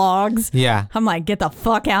it's logs. Yeah. I'm like, get the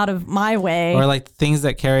fuck out of my way. Or like things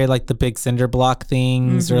that carry like the big cinder block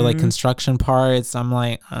things or like construction parts. I'm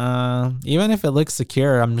like, even if it looks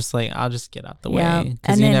secure, I'm just like, I'll just get out the way.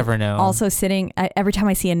 Because you never know. Also sitting, every time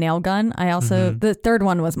I see a nail gun, I also, the third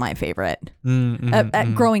one was my favorite.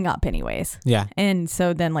 Growing up anyways. Yeah. And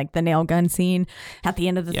so then like the nail gun scene at the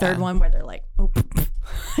end of the third one where they're like,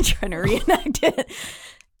 trying to reenact it.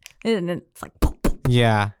 And it's like,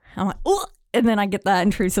 yeah. I'm like, oh, and then I get that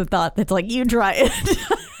intrusive thought that's like, you try it.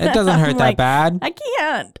 It doesn't hurt that bad. I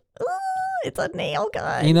can't. It's a nail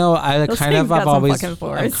gun. You know, I've kind of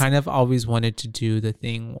always wanted to do the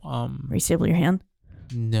thing. Where you staple your hand?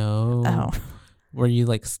 No. Oh. Where you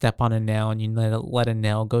like step on a nail and you let a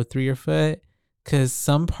nail go through your foot. Because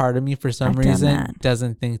some part of me, for some reason,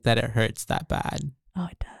 doesn't think that it hurts that bad. Oh,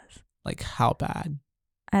 it does. Like, how bad?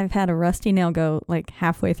 I've had a rusty nail go like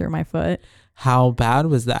halfway through my foot. How bad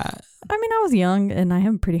was that? I mean, I was young and I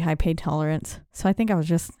have a pretty high pain tolerance. So I think I was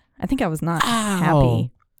not happy.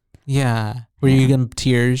 Yeah. Were you getting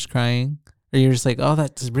tears crying? Or you're just like, oh,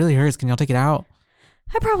 that just really hurts. Can y'all take it out?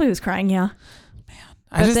 I probably was crying, yeah.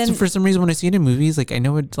 Man. For some reason, when I see it in movies, like, I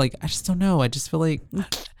know it, like, I just don't know. I just feel like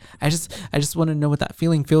I just want to know what that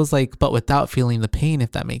feeling feels like, but without feeling the pain,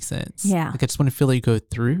 if that makes sense. Yeah. Like I just want to feel like you go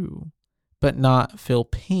through, but not feel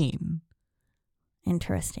pain.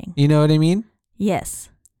 Interesting. You know what I mean? Yes.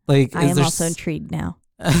 Like I am also intrigued now.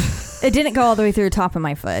 It didn't go all the way through the top of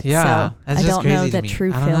my foot. Yeah, so that's I just don't know crazy to the me.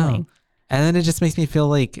 true I don't know. feeling. And then it just makes me feel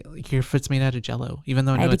like your foot's made out of jello, even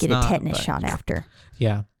though I I know had to it's get not. a tetanus but- shot after.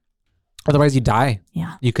 Yeah. Otherwise, you die.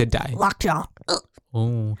 Yeah. You could die. Lockjaw.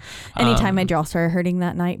 Ooh. Anytime my jaw started hurting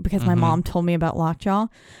that night because my mom told me about lockjaw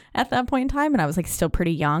at that point in time, and I was like still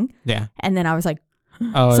pretty young. Yeah. And then I was like,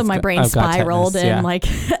 Oh, so my brain I've got spiraled, tetanus, and like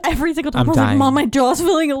every single time I'm I was like, dying. Mom, my jaw's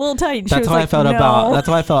feeling a little tight. And she That's was how like, I felt no. about. That's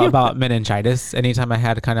how I felt about meningitis. Anytime I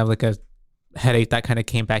had kind of like a headache that kind of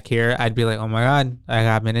came back here, I'd be like, "Oh my god, I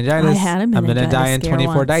got meningitis. I had a I'm gonna meningitis die in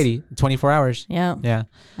scare 24 hours." Yeah. Yeah.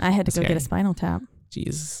 I had to go Scary. get a spinal tap.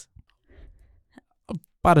 Jesus.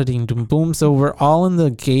 Bada ding dum boom. So we're all in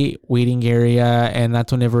the gate waiting area, and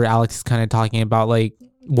that's whenever Alex is kind of talking about like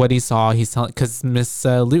what he saw. He's telling, because Miss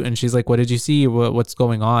Luton, she's like, "What did you see? What's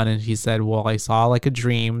going on?" And he said, "Well, I saw like a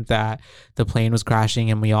dream that the plane was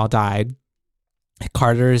crashing and we all died."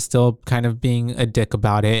 Carter is still kind of being a dick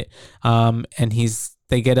about it, and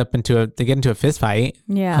they get into a fist fight.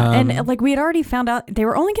 Yeah. And like we had already found out they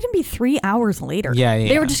were only going to be 3 hours later. Yeah,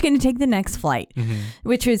 They were just going to take the next flight,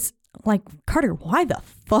 which was like, Carter, why the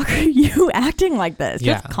fuck are you acting like this?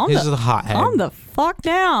 Yeah, Just calm he's just a hothead. Calm the fuck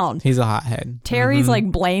down. He's a hothead. Terry's like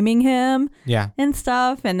blaming him Yeah. and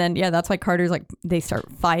stuff. And then, that's why Carter's like, they start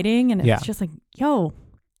fighting. And it's just like, yo,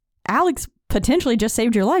 Alex potentially just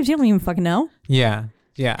saved your lives. You don't even fucking know. Yeah.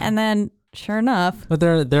 Yeah. And then sure enough, But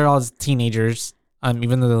they're all teenagers,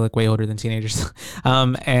 even though they're like way older than teenagers.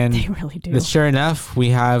 And they really do. sure enough, we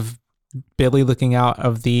have Billy looking out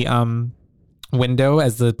of the window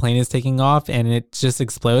as the plane is taking off, and it just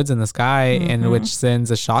explodes in the sky, and which sends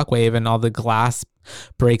a shockwave, and all the glass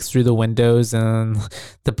breaks through the windows, and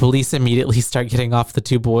the police immediately start getting off the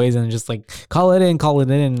two boys and just like call it in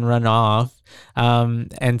and run off.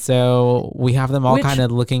 And so we have them all Which kind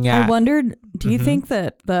of looking at. I wondered, do you think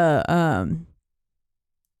that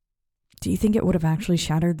do you think it would have actually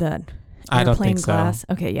shattered the I don't airplane think so. glass?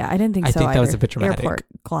 Okay, yeah, I didn't think I so think that was either. a bit dramatic. Airport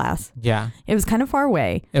glass. Yeah, It was kind of far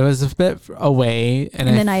away. it was a bit away, And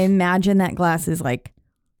then I imagine that glass is like,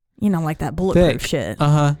 like that bulletproof shit.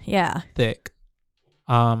 Yeah. Thick.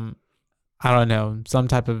 I don't know, some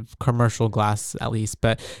type of commercial glass at least,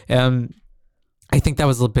 but I think that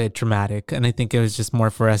was a little bit dramatic, and I think it was just more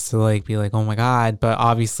for us to like be like, oh my god. But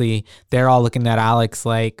obviously they're all looking at Alex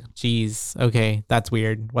like, geez, okay, that's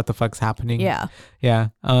weird. What the fuck's happening? Yeah. Yeah.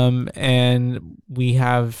 And we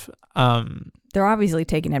have They're obviously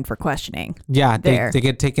taken in for questioning. yeah, there. they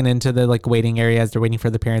get taken into the like waiting area as they're waiting for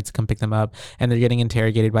the parents to come pick them up, and they're getting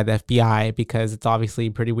interrogated by the FBI because it's obviously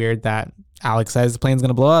pretty weird that Alex says the plane's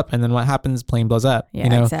gonna blow up, and then what happens? Plane blows up.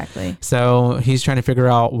 Yeah, exactly. So he's trying to figure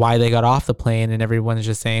out why they got off the plane, and everyone's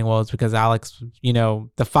just saying, well, it's because Alex,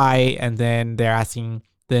 the fight, and then they're asking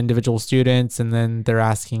the individual students, and then they're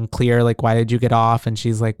asking Clear, like, why did you get off? And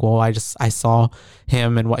she's like, well, I saw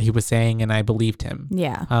him and what he was saying, and I believed him.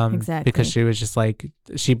 Yeah, exactly. Because she was just like,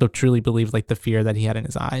 she truly believed like the fear that he had in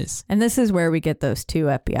his eyes. And this is where we get those two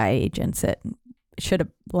FBI agents that should have,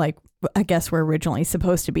 like, I guess were originally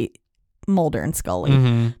supposed to be Mulder and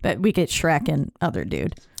Scully, but we get Shrek and other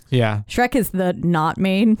dude. Yeah. Shrek is the not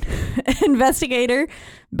main investigator,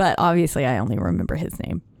 but obviously I only remember his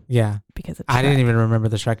name. Yeah. Because it's I didn't Shrek. even remember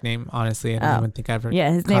the Shrek name, honestly. I don't even think I ever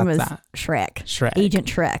Yeah, his name caught was that. Shrek. Shrek. Agent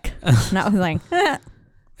Shrek. And I was like, And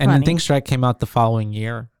I funny. think Shrek came out the following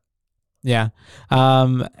year. Yeah.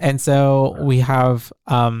 And so we have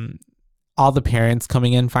all the parents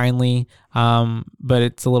coming in finally. But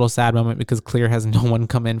it's a little sad moment because Clear has no one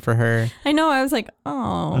come in for her. I know. I was like,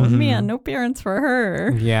 oh man, no parents for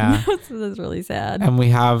her. Yeah. That's really sad. And we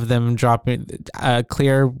have them dropping.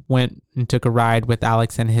 Clear went and took a ride with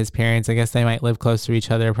Alex and his parents. I guess they might live close to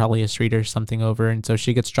each other, probably a street or something over. And so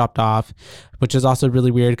she gets dropped off, which is also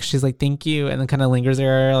really weird because she's like, thank you. And then kind of lingers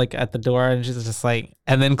there like at the door, and she's just like,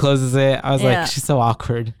 and then closes it. I was like, she's so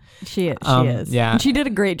awkward. She is. Yeah. And she did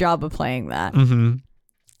a great job of playing that.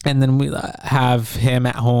 And then we have him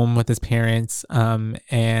at home with his parents,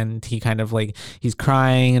 and he kind of like, he's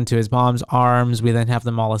crying into his mom's arms. We then have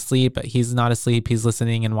them all asleep, but he's not asleep. He's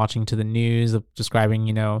listening and watching to the news,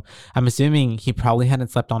 describing, I'm assuming he probably hadn't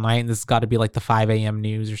slept all night, and this has got to be like the 5 a.m.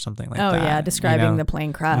 news or something like that. Oh, yeah, describing the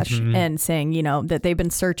plane crash and saying, that they've been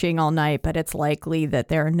searching all night, but it's likely that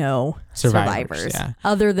there are no survivors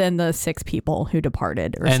other than the 6 people who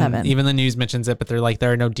departed, or and 7. Even the news mentions it, but they're like,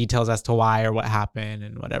 there are no details as to why or what happened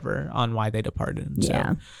and whatever on why they departed.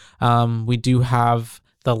 Yeah. So we do have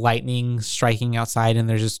the lightning striking outside and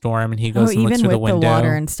there's a storm and he goes and looks even through the with window. the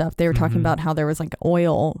water and stuff, they were talking about how there was like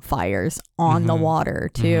oil fires on the water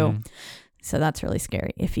too. So that's really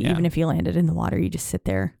scary. Even if you landed in the water, you just sit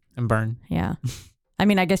there and burn. Yeah. I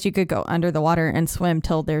mean, I guess you could go under the water and swim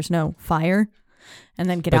till there's no fire and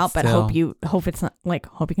then get out, but hope you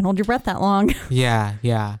can hold your breath that long.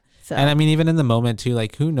 Yeah. So. And I mean, even in the moment too,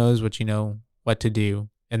 like who knows what to do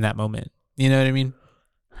in that moment. You know what I mean?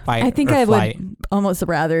 Fight I think I would almost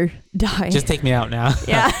rather die. Just take me out now.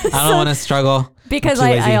 Yeah. I don't want to struggle. Because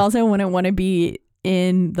I also wouldn't want to be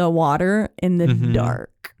in the water in the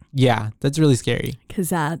dark. Yeah, that's really scary. Because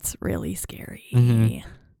that's really scary.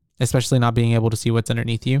 Especially not being able to see what's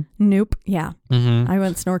underneath you. Nope. Yeah. I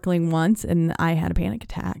went snorkeling once and I had a panic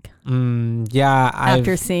attack. Yeah.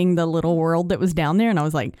 After seeing the little world that was down there, and I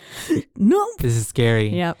was like, no. This is scary.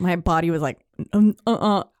 Yeah. My body was like, And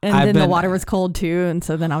then the water was cold too. And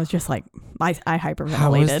so then I was just like, I hyperventilated.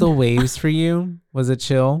 How was the waves for you? Was it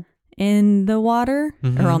chill? In the water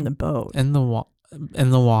or on the boat? In the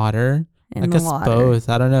water. I guess both.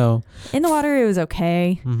 I don't know. In the water, it was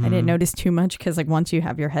okay. I didn't notice too much because like once you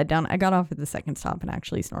have your head down, I got off at the second stop and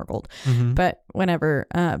actually snorkeled. But whenever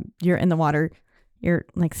you're in the water, you're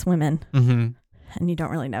like swimming and you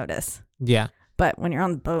don't really notice. Yeah. But when you're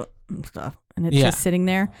on the boat and stuff and it's just sitting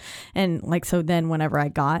there and like, so then whenever I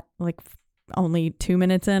got like only 2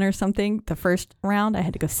 minutes in or something, the first round, I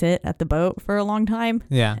had to go sit at the boat for a long time.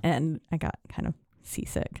 Yeah. And I got kind of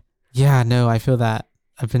seasick. Yeah, no, I feel that.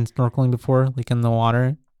 I've been snorkeling before, like in the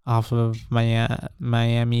water off of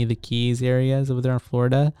Miami, the Keys areas over there in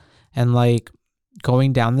Florida. And like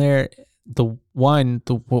going down there, the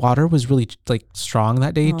water was really like strong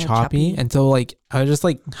that day, choppy. And so like I was just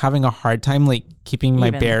like having a hard time like keeping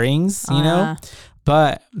my bearings, you know?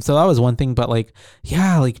 But so that was one thing. But like,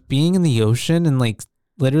 yeah, like being in the ocean and like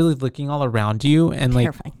literally looking all around you and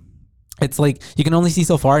like, it's like you can only see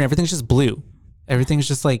so far and everything's just blue. Everything's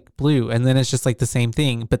just like blue and then it's just like the same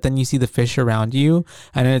thing, but then you see the fish around you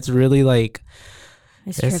and it's really like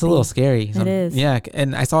it's a little scary. It is. Yeah.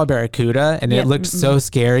 And I saw a barracuda and it looked so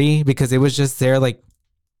scary because it was just there like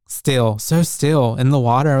so still in the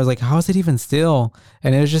water. I was like, how is it even still?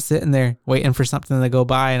 And it was just sitting there waiting for something to go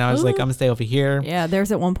by. And I was like, I'm gonna stay over here. Yeah,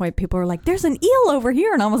 there's at one point people were like, there's an eel over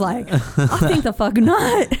here. And I was like, I think the fuck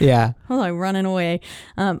not. Yeah. I was like running away.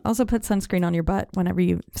 Also put sunscreen on your butt whenever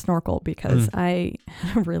you snorkel because I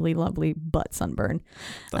had a really lovely butt sunburn.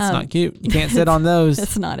 That's not cute. You can't sit on those.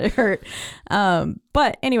 It's not. It hurt.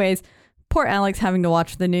 But anyways, poor Alex having to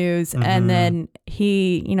watch the news and then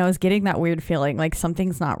he, is getting that weird feeling like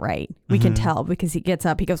something's not right. We can tell because he gets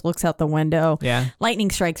up, he goes, looks out the window. Yeah. Lightning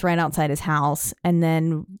strikes right outside his house. And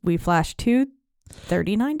then we flash to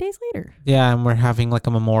 39 days later. Yeah. And we're having like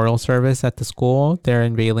a memorial service at the school. They're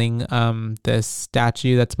unveiling this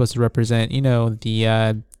statue that's supposed to represent,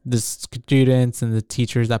 the students and the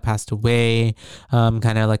teachers that passed away,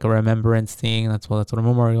 kind of like a remembrance thing. That's what a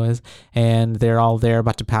memorial is. And they're all there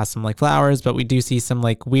about to pass some like flowers, but we do see some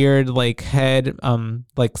like weird like head,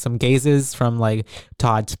 like some gazes from like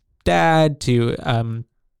Todd's dad to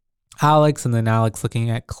Alex, and then Alex looking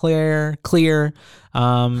at Clear,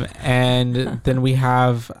 and then we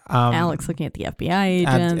have Alex looking at the FBI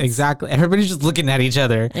agents. Exactly. Everybody's just looking at each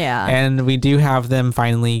other. Yeah. And we do have them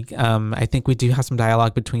finally, I think we do have some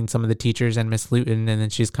dialogue between some of the teachers and Miss Luton, and then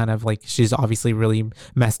she's kind of like, she's obviously really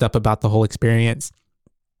messed up about the whole experience.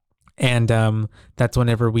 And that's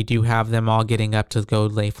whenever we do have them all getting up to go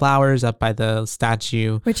lay flowers up by the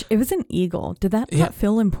statue. Which, it was an eagle. Did that not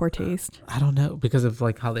feel in poor taste? I don't know. Because of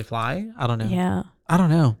like how they fly? I don't know. Yeah. I don't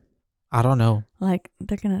know. Like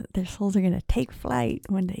their souls are gonna take flight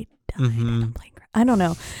when they die. I don't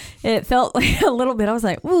know. It felt like a little bit. I was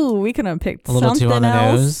like, ooh, we could have picked a little something too on the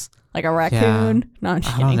else. Nose. Like a raccoon. Yeah. No, I'm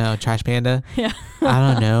just I kidding. don't know. Trash panda. Yeah.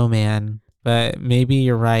 I don't know, man. But maybe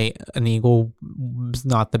you're right. An eagle is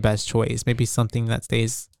not the best choice. Maybe something that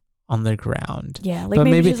stays on the ground. Yeah, like but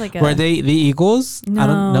maybe just like were they the eagles? No, I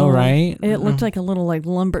don't know, right? It looked like a little like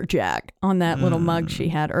lumberjack on that little mug she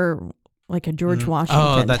had, or like a George Washington.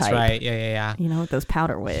 Oh, that's type. right. Yeah. With those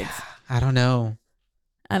powder wigs. I don't know.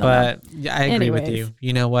 I don't know. Yeah, I agree with you.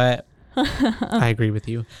 You know what? I agree with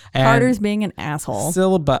you. And Carter's being an asshole.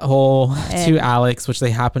 Still a butthole to Alex, which they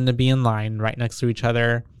happen to be in line right next to each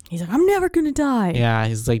other. He's like, I'm never going to die. Yeah,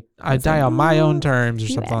 he's like, I die on my own terms or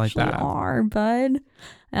something like that. You are, bud.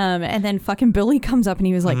 And then fucking Billy comes up and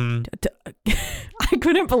he was like, I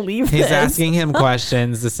couldn't believe this. He's asking him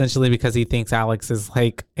questions essentially because he thinks Alex is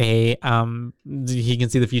like he can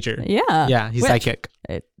see the future. Yeah. Yeah, he's psychic.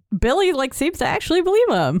 Billy like seems to actually believe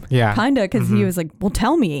him. Yeah. Kind of, because he was like, well,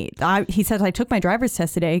 tell me. He says, I took my driver's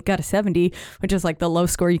test today, got a 70, which is like the low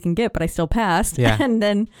score you can get, but I still passed. Yeah. And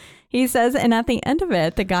then he says, and at the end of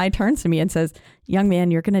it, the guy turns to me and says, young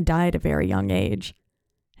man, you're going to die at a very young age.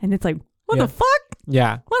 And it's like, what the fuck?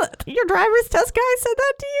 Yeah. What? Your driver's test guy said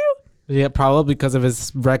that to you? Yeah, probably because of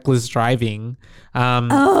his reckless driving.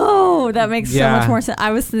 That makes so much more sense.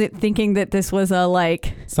 I was thinking that this was a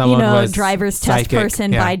like, Someone was driver's test psychic,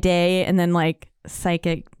 person by day and then like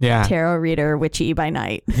psychic tarot reader witchy by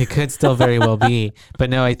night. It could still very well be. But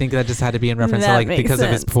no, I think that just had to be in reference to like because of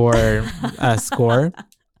his poor score.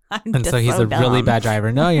 And so he's a really bad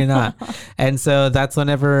driver. No, you're not. And so that's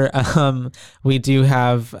whenever we do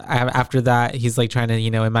have, after that, he's like trying to,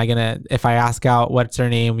 am I going to, if I ask out what's her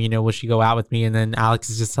name, will she go out with me? And then Alex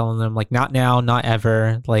is just telling them like, not now, not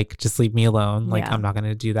ever. Like, just leave me alone. Like, I'm not going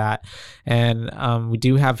to do that. And we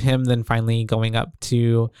do have him then finally going up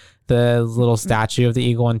to the little statue of the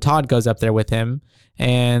eagle, and Todd goes up there with him.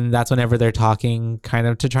 And that's whenever they're talking, kind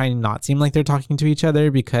of to try and not seem like they're talking to each other,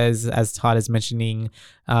 because as Todd is mentioning,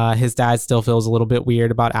 his dad still feels a little bit weird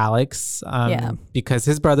about Alex because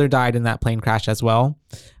his brother died in that plane crash as well.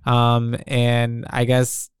 And I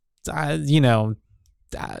guess,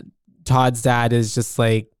 Todd's dad is just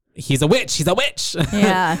like, he's a witch. He's a witch.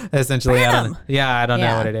 Yeah. Essentially. I don't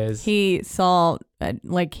know what it is. He saw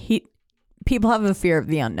people have a fear of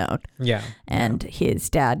the unknown. Yeah. And his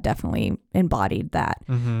dad definitely embodied that.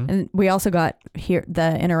 Mm-hmm. And we also got here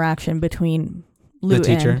the interaction between Lou the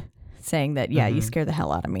teacher and saying that, you scare the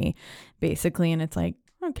hell out of me, basically. And it's like,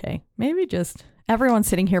 okay, maybe just everyone's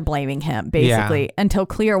sitting here blaming him, basically, until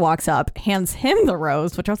Clear walks up, hands him the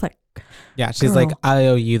rose, which I was like, yeah, she's like, I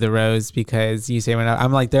owe you the rose because you say when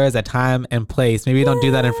I'm like, there is a time and place. Maybe don't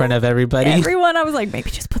do that in front of everybody. Everyone, I was like, maybe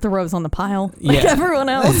just put the rose on the pile like everyone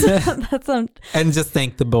else. And just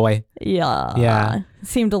thank the boy. Yeah.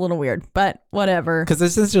 Seemed a little weird, but whatever. Because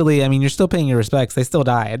essentially, I mean, you're still paying your respects. They still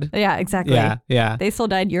died. Yeah, exactly. Yeah. They still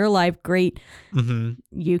died. You're alive. Great. Mm-hmm.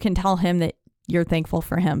 You can tell him that you're thankful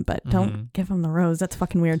for him, but don't give him the rose. That's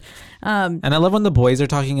fucking weird. And I love when the boys are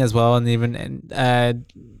talking as well, and even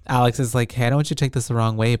Alex is like, hey, I don't want you to take this the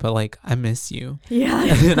wrong way, but like, I miss you. Yeah.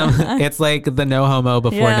 It's like the no homo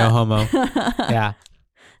before no homo. Yeah.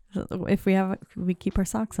 If we keep our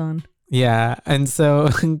socks on. Yeah. And so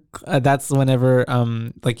that's whenever,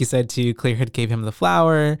 like you said, Clear had gave him the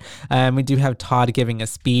flower. We do have Todd giving a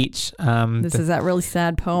speech. This is that really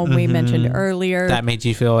sad poem we mentioned earlier. That made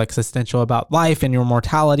you feel existential about life and your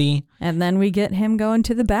mortality. And then we get him going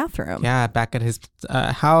to the bathroom. Yeah, back at his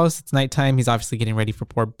house. It's nighttime. He's obviously getting ready for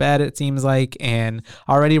poor bed, it seems like. And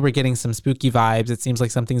already we're getting some spooky vibes. It seems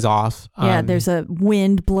like something's off. Yeah, there's a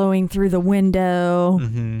wind blowing through the window.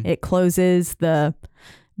 Mm-hmm. It closes the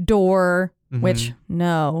door, which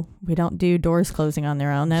no, we don't do doors closing on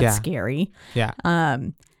their own. That's scary. Yeah.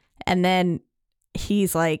 And then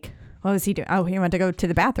he's like, what was he doing? Oh, he went to go to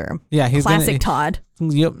the bathroom. Yeah, he's classic Todd.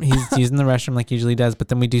 Yep, he's using the restroom like he usually does, but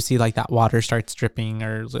then we do see like that water starts dripping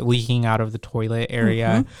or leaking out of the toilet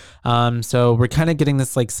area. So we're kind of getting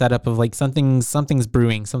this like setup of like something's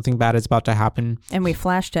brewing, something bad is about to happen. And we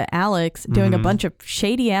flash to Alex doing a bunch of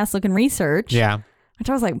shady ass looking research. Yeah. Which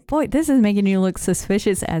I was like, boy, this is making you look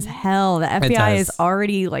suspicious as hell. The FBI is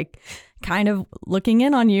already like kind of looking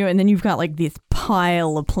in on you. And then you've got like this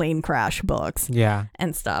pile of plane crash books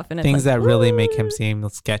and stuff. And it's things like, that really make him seem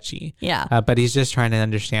sketchy. Yeah. But he's just trying to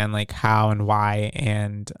understand like how and why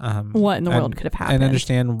and what in the world could have happened. And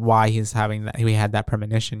understand why he's having that. He had that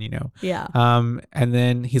premonition, Yeah. And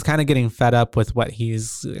then he's kind of getting fed up with what I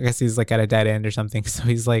guess he's like at a dead end or something. So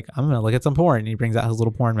he's like, I'm going to look at some porn. And he brings out his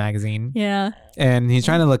little porn magazine. Yeah. And he's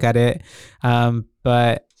trying to look at it.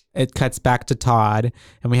 But it cuts back to Todd,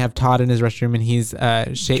 and we have Todd in his restroom, and he's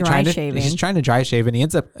he's trying to dry shave, and he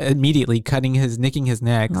ends up immediately nicking his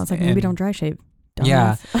neck. And I was like, maybe don't dry shave. Dumbass.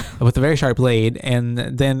 Yeah, with a very sharp blade. And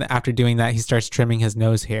then after doing that, he starts trimming his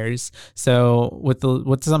nose hairs. So with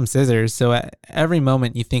some scissors. So at every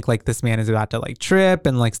moment you think like this man is about to like trip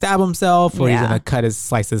and like stab himself, or he's gonna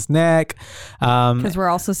slice his neck. Because we're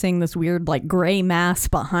also seeing this weird like gray mass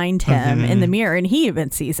behind him in the mirror, and he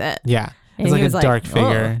even sees it. Yeah. It's like a dark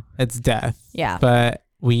figure. It's death. Yeah. But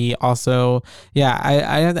we also,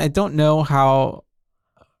 I don't know how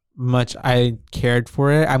much I cared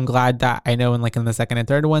for it. I'm glad that I know in the second and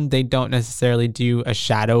third one, they don't necessarily do a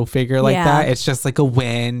shadow figure like that. It's just like a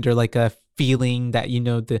wind or like a feeling that,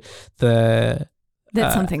 the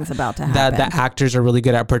that something's about to happen. That the actors are really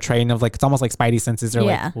good at portraying of like, it's almost like Spidey senses. They're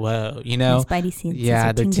Yeah. like, whoa, you know? My Spidey senses Yeah,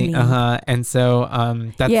 are they're tingling. and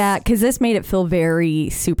so that's Yeah, because this made it feel very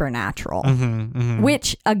supernatural.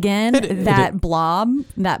 Which again, that blob,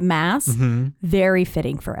 that mass, very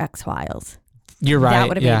fitting for X-Files. You're right. That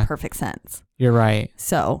would have made perfect sense. You're right.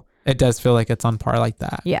 So It does feel like it's on par like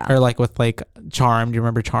that. Yeah. Or like with like Charmed. Do you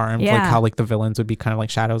remember Charmed? Yeah. Like how like the villains would be kind of like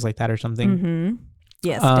shadows like that or something.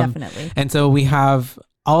 yes, definitely. And so we have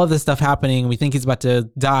all of this stuff happening. We think he's about to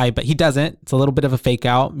die, but he doesn't. It's a little bit of a fake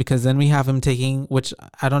out because then we have him taking, which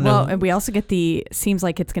I don't know. Well, and we also get seems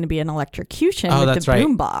like it's going to be an electrocution with that's the right.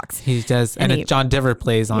 boombox. He does. And it's John Diver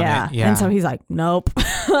plays on it. Yeah. And so he's like, nope.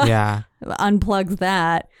 Yeah. Unplugs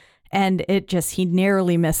that. And he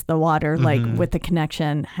narrowly missed the water, like with the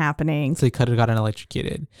connection happening. So he could have gotten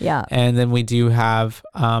electrocuted. Yeah. And then we do have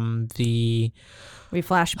we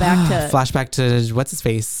flash back to what's his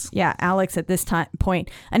face? Yeah, Alex at this point.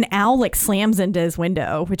 An owl like slams into his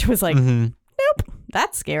window, which was like, nope,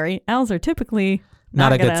 that's scary. Owls are typically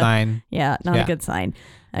not a good sign. Yeah, not a good sign.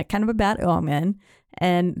 Kind of a bad omen.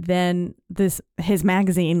 And then his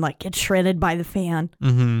magazine like gets shredded by the fan.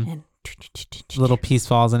 And a little piece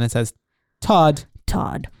falls and it says Todd.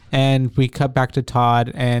 And we cut back to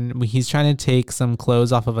Todd and he's trying to take some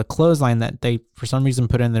clothes off of a clothesline that they for some reason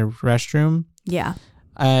put in their restroom. Yeah.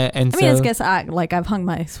 And I guess I've hung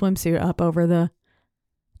my swimsuit up over the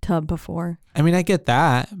tub before. I mean, I get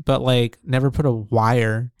that, but like never put a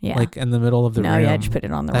wire like in the middle of the room. No, yeah, just put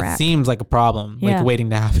it on the rack. That seems like a problem, like waiting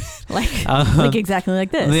to happen. like exactly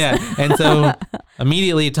like this. Yeah. And so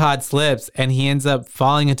immediately Todd slips and he ends up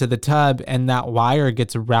falling into the tub and that wire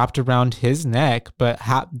gets wrapped around his neck, but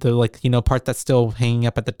the part that's still hanging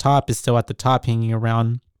up at the top is still at the top hanging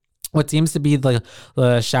around what seems to be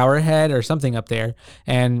the shower head or something up there,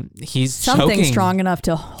 and he's something choking. Strong enough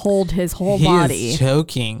to hold his whole body. He's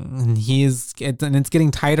choking, and it's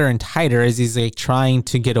getting tighter and tighter as he's like trying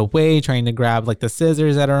to get away, trying to grab like the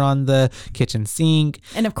scissors that are on the kitchen sink.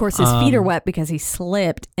 And of course, his feet are wet because he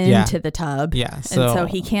slipped into the tub. Yeah, and so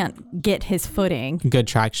he can't get his footing. Good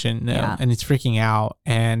traction, no, Yeah. and he's freaking out.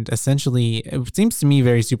 And essentially, it seems to me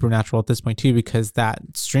very supernatural at this point too, because that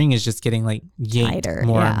string is just getting like yanked Tighter,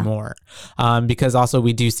 more and more. Because also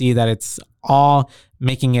we do see that it's all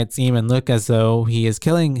making it seem and look as though he's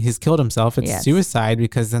killed himself. It's suicide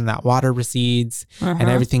because then that water recedes and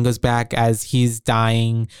everything goes back as he's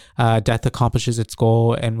dying. Death accomplishes its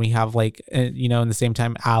goal, and we have in the same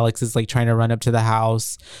time Alex is like trying to run up to the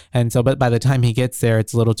house, and so but by the time he gets there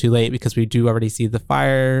it's a little too late because we do already see the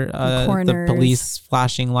fire, the police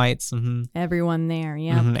flashing lights, everyone there,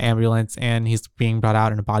 ambulance, and he's being brought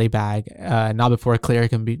out in a body bag. Not before Claire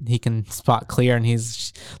he can spot Claire, and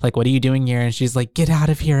he's like, "What are you doing here?" And she's like, "Get out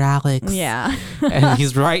of here, Alex." Yeah. And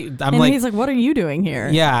he's right. He's like, "What are you doing here?"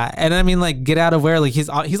 Yeah. And I mean, like, get out of where? Like, he's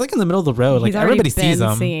like in the middle of the road. Like, everybody sees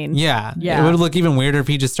him. Seen. Yeah. It would look even weirder if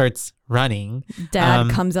he just starts running. Dad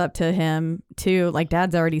comes up to him too. Like,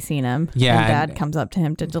 Dad's already seen him. Yeah. And Dad comes up to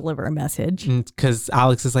him to deliver a message. Because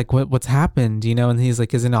Alex is like, what's happened? And he's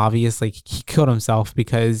like, isn't it obvious? Like, he killed himself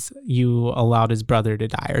because you allowed his brother to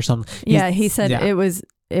die or something. He said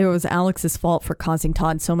it was Alex's fault for causing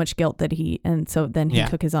Todd so much guilt that he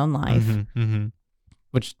took his own life.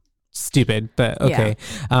 Which stupid, but okay.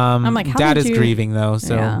 I'm like, Dad is grieving though,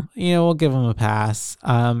 so we'll give him a pass.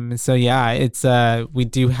 So yeah, it's we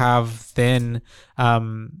do have then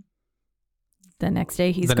the next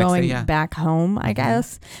day he's going back home, I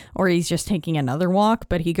guess, or he's just taking another walk,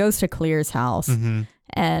 but he goes to Clear's house.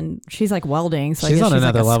 And she's like welding, so she's I guess on she's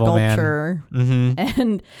another like a level, sculptor.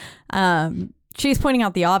 man. And she's pointing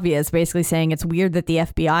out the obvious, basically saying it's weird that the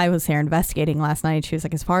FBI was there investigating last night. She was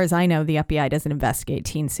like, as far as I know, the FBI doesn't investigate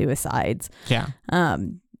teen suicides. Yeah.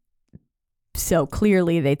 So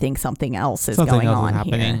clearly they think something else is going on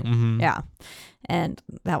happening here. Yeah. And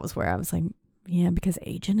that was where I was like, yeah, because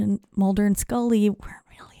Agent and Mulder and Scully weren't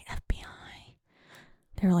really FBI.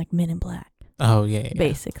 They were like Men in Black. Oh, yeah.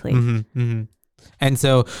 Basically. And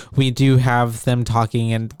so we do have them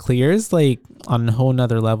talking, and Clear's like on a whole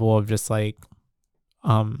nother level of just like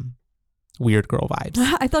weird girl vibes.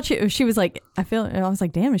 I thought she was like, I was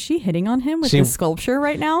like, damn, is she hitting on him with his sculpture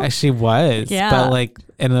right now? She was, but like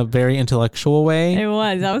in a very intellectual way. It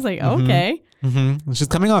was. I was like, okay. She's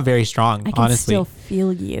coming on very strong, I can honestly. still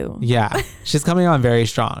feel you. Yeah, she's coming on very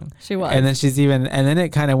strong. She was. And then it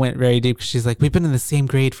kind of went very deep because she's like, we've been in the same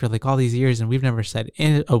grade for like all these years and we've never said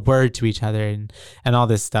a word to each other and all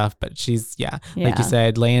this stuff. But she's, like you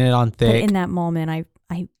said, laying it on thick. But in that moment, I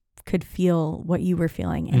could feel what you were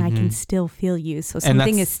feeling, and I can still feel you. So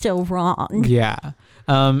something is still wrong. Yeah.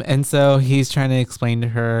 And so he's trying to explain to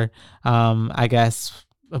her, I guess,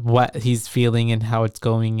 what he's feeling and how it's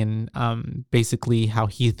going, and basically how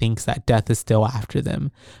he thinks that death is still after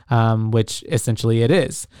them, which essentially it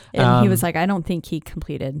is. And he was like, I don't think he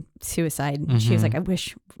completed suicide. And she was like,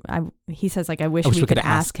 he says like, I wish we could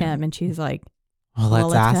ask him. And she's like, well,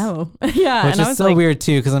 let's ask. Go. Yeah. Which is so like, weird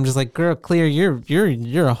too, because I'm just like, girl, Clear,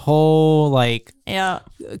 you're a whole like, yeah.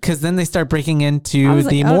 Because then they start breaking into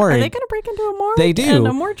the morgue. morgue. Are they going to break into a morgue? They do.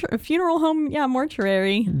 And a funeral home,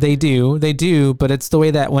 mortuary. They do. But it's the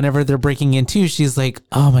way that whenever they're breaking into, she's like,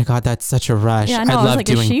 oh my God, that's such a rush. Yeah, I love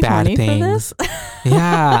doing bad things.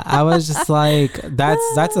 Yeah, I was just like,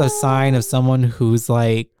 that's a sign of someone who's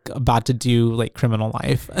like about to do like criminal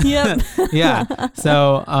life. Yep. Yeah.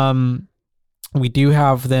 So, we do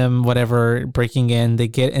have them, whatever, breaking in. They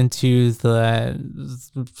get into the,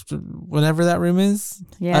 whatever that room is.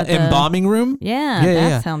 Yeah. Embalming room. Yeah,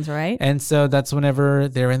 that sounds right. And so that's whenever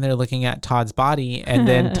they're in there looking at Todd's body. And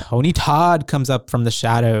then Tony Todd comes up from the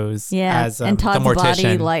shadows. Yeah. As and Todd's the mortician.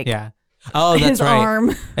 body, like, yeah. Oh, that's his right.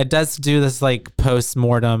 arm. It does do this like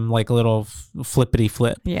post-mortem, like little flippity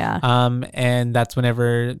flip. Yeah. And that's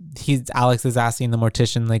whenever Alex is asking the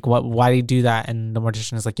mortician, like, why do you do that? And the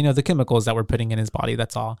mortician is like, the chemicals that we're putting in his body,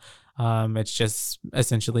 that's all. It's just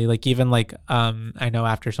essentially like, even like, I know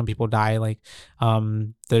after some people die, like,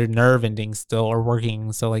 their nerve endings still are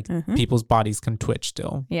working. So like people's bodies can twitch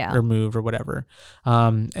still, or move or whatever.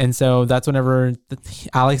 And so that's whenever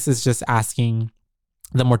Alex is just asking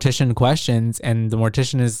the mortician questions, and the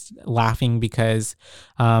mortician is laughing because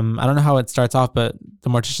I don't know how it starts off, but the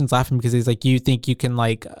mortician's laughing because he's like, you think you can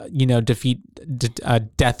like defeat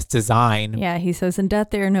death's design. Yeah, he says in death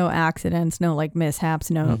there are no accidents, no like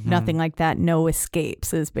mishaps, no nothing like that, no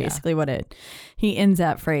escapes is basically what he ends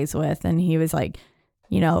that phrase with. And he was like,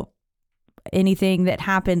 anything that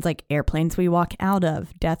happens, like airplanes we walk out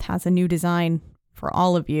of, death has a new design for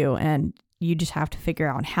all of you, and you just have to figure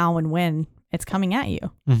out how and when it's coming at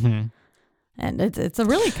you. And it's a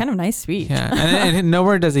really kind of nice speech. Yeah. And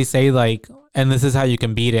nowhere does he say like, and this is how you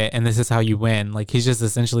can beat it, and this is how you win. Like, he's just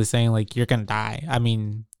essentially saying like, you're gonna die. I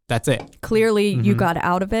mean, that's it. Clearly you got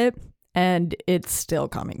out of it, and it's still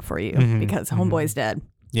coming for you because homeboy's dead.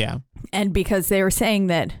 Yeah. And because they were saying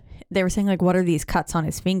like, what are these cuts on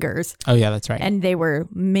his fingers? Oh yeah, that's right. And they were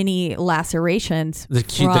mini lacerations. The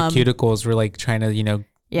cuticles were like trying to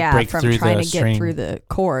break from through trying the to string. get through the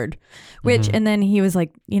cord, which, and then he was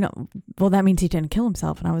like, well, that means he didn't kill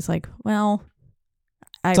himself. And I was like, well,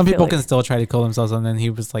 some people can still try to kill themselves, and then he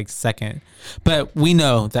was like second, but we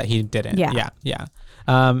know that he didn't. Yeah.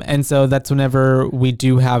 And so that's whenever we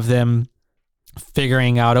do have them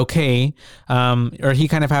figuring out, okay, or he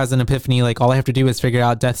kind of has an epiphany, like, all I have to do is figure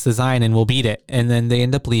out death's design and we'll beat it. And then they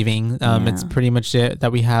end up leaving. It's pretty much it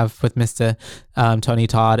that we have with Mr. Tony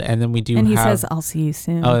Todd. And then we do he says, I'll see you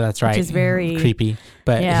soon. Oh, that's right. Which is very creepy,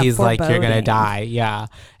 but he's like, you're gonna die. Yeah.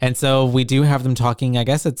 And so we do have them talking. I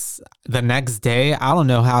guess it's the next day. I don't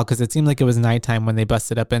know how, because it seemed like it was nighttime when they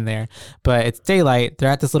busted up in there, but it's daylight. They're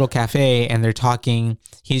at this little cafe and they're talking.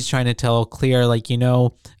 He's trying to tell Clear, like,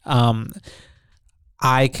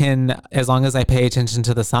 I can, as long as I pay attention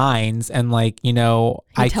to the signs, and like, he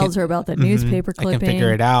tells her about the newspaper clipping. I can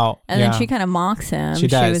figure it out. And then she kind of mocks him. She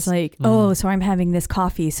does. She was like, oh, so I'm having this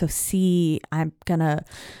coffee. So I'm gonna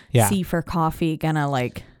C for coffee, gonna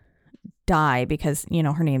like die because,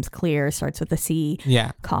 her name's Clear, starts with a C. Yeah.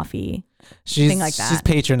 Coffee. She's like that. She's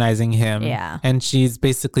patronizing him. Yeah. And she's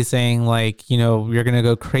basically saying like, you're going to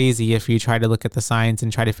go crazy if you try to look at the signs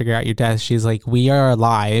and try to figure out your death. She's like, we are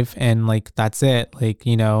alive, and like, that's it. Like,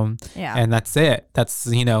 and that's it. That's,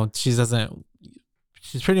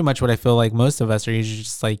 she's pretty much what I feel like most of us are usually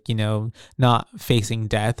just like, not facing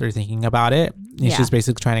death or thinking about it. He's just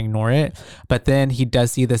basically trying to ignore it. But then he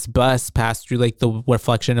does see this bus pass through like the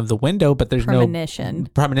reflection of the window, but there's no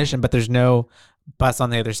premonition, but there's no bus on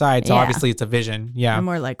the other side. So obviously it's a vision. Yeah. And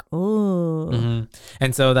we're like, ooh.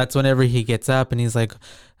 And so that's whenever he gets up and he's like,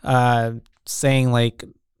 saying like,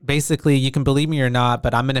 basically, you can believe me or not,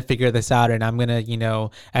 but I'm going to figure this out, and I'm going to,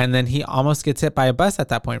 and then he almost gets hit by a bus at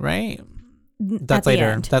that point, right? That's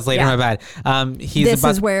later. That's later. My bad. This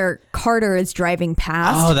is where Carter is driving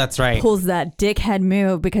past. Oh, that's right. Pulls that dickhead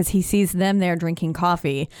move because he sees them there drinking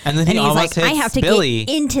coffee. And then he's like, I have to Billy.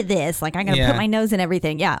 get into this. Like, I'm going to put my nose in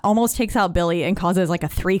everything. Yeah. Almost takes out Billy and causes like a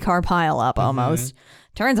 3-car pile up almost.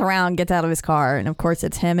 Turns around, gets out of his car. And of course,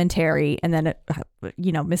 it's him and Terry. And then,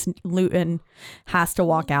 Miss Luton has to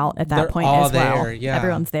walk out at that point as well. There, yeah.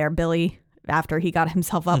 Everyone's there. Billy, after he got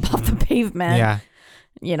himself up off the pavement.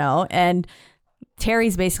 Yeah. And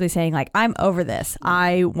Terry's basically saying like, I'm over this.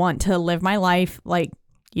 I want to live my life. Like,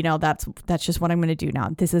 you know, that's just what I'm going to do now.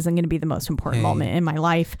 This isn't going to be the most important moment in my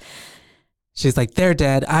life. She's like, they're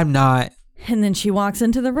dead. I'm not. And then she walks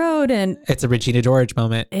into the road and it's a Regina George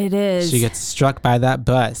moment. It is. She gets struck by that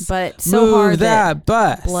bus. But so Move hard that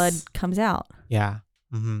bus. Blood comes out. Yeah.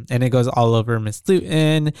 Mm-hmm. And it goes all over Miss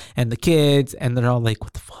Luton and the kids. And they're all like,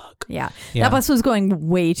 what the fuck? Yeah. That bus was going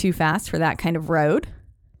way too fast for that kind of road.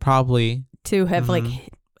 Probably. To have like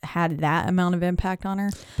had that amount of impact on her.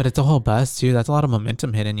 But it's a whole bus too. That's a lot of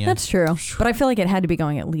momentum hitting you. That's true. But I feel like it had to be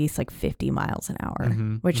going at least like 50 miles an hour,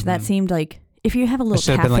 which that seemed like if you have a little it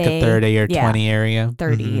should cafe. have been like a 30 or 20 area.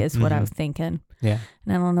 30 is what I was thinking. Yeah.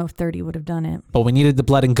 And I don't know if 30 would have done it. But we needed the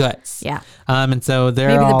blood and guts. Yeah. And so they're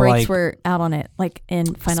maybe all the brakes like, were out on it, like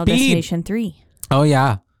in Final Speed. Destination 3. Oh,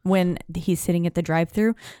 yeah. When he's sitting at the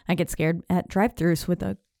drive-thru. I get scared at drive-thrus with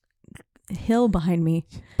a hill behind me.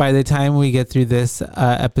 By the time we get through this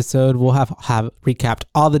episode, we'll have recapped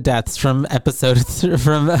all the deaths from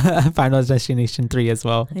Final Destination 3 as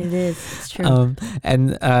well. It is. It's true.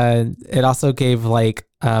 And it also gave like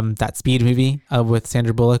that Speed movie with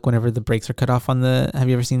Sandra Bullock whenever the brakes are cut off on the. Have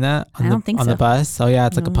you ever seen that? I don't think so. On the bus. Oh yeah,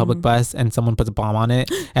 it's like a public bus and someone puts a bomb on it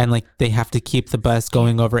and like they have to keep the bus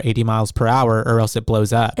going over 80 miles per hour or else it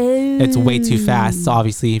blows up. It's way too fast,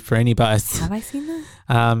 obviously, for any bus. Have I seen that?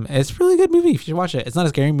 It's a really good movie. You should watch it. It's not a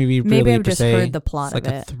scary movie. Maybe really, I've just heard the plot of it. It's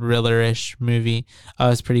like a thriller-ish movie.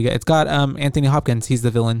 It's pretty good. It's got Anthony Hopkins. He's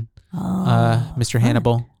the villain. Mr.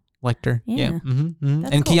 Hannibal Lecter. Yeah. And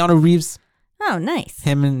cool. Keanu Reeves. Oh, nice.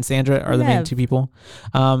 Him and Sandra are the main two people.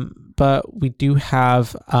 But we do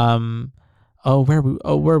have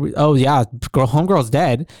homegirl's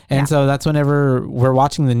dead. And so that's whenever we're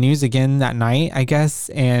watching the news again that night, I guess,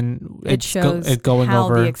 and it shows going how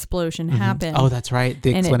over the explosion happened. Oh, that's right.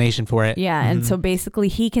 The explanation for it. Yeah. And so basically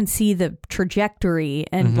he can see the trajectory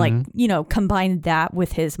and like, you know, combine that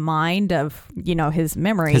with his mind of, you know, his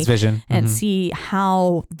memory, his vision, and see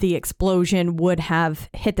how the explosion would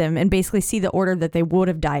have hit them and basically see the order that they would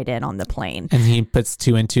have died in on the plane. And he puts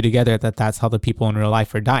 2 and 2 together that's how the people in real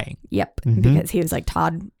life are dying. Yep. Because he was like,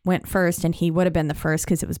 Todd went first and he would have been the first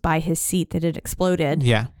because it was by his seat that it exploded.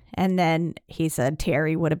 Yeah. And then he said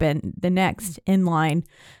Terry would have been the next in line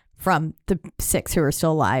from the 6 who are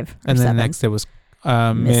still alive. And then next it was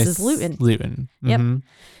Mrs. Luton. Yep.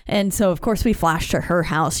 And so, of course, we flash to her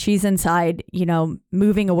house. She's inside, you know,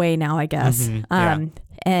 moving away now, I guess,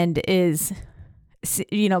 and is,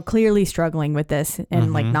 you know, clearly struggling with this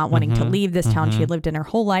and like not wanting to leave this town she had lived in her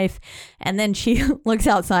whole life. And then she looks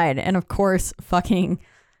outside and, of course, fucking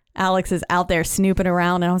Alex is out there snooping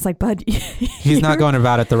around. And I was like, bud, he's not going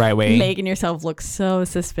about it the right way. Making yourself look so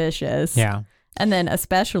suspicious. Yeah. And then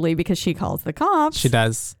especially because she calls the cops. She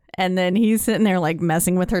does. And then he's sitting there like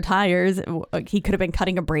messing with her tires. He could have been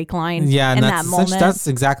cutting a brake line. Yeah, in that moment. That's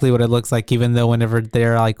exactly what it looks like. Even though whenever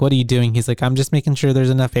they're like, "What are you doing?" He's like, "I'm just making sure there's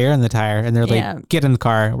enough air in the tire." And they're like, "Get in the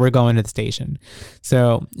car. We're going to the station."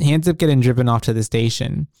 So he ends up getting driven off to the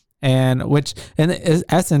station. And which in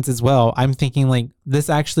essence as well, I'm thinking like this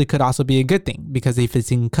actually could also be a good thing because if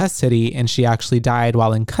it's in custody and she actually died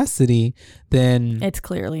while in custody, then it's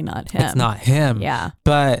clearly not him. It's not him. Yeah.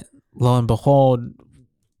 But lo and behold,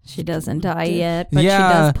 she doesn't die yet, but she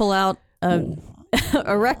does pull out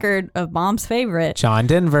a record of Mom's favorite, John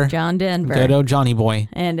Denver. Good old Johnny boy.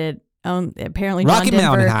 And it apparently Rocky John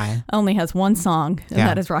Denver Mountain High only has one song, and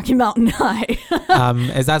that is Rocky Mountain High.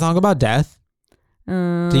 Is that song about death?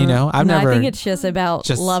 Do you know? I think it's just about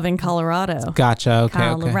love in Colorado. Gotcha. Okay.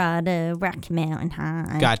 Colorado, Rocky Mountain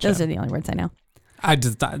High. Gotcha. Those are the only words I know. I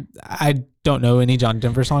don't know any John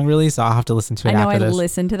Denver song really, so I'll have to listen to it after this. I know I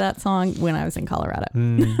listened to that song when I was in Colorado.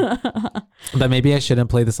 But maybe I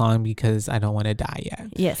shouldn't play the song because I don't want to die yet.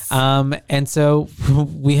 Yes. And so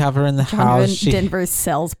we have her in the house. Denver's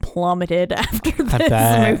sales plummeted after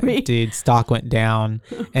this movie. Dude, stock went down.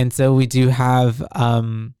 And so we do have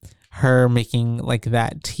her making like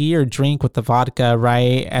that tea or drink with the vodka,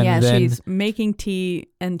 right? And then she's making tea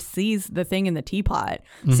and sees the thing in the teapot,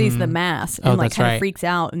 sees the mass, and like kind of freaks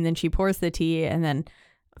out. And then she pours the tea and then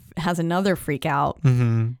has another freak out.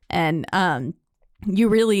 And you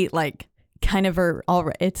really like kind of are all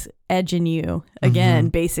it's edging you again,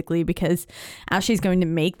 basically, because as she's going to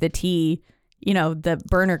make the tea, you know, the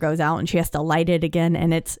burner goes out and she has to light it again,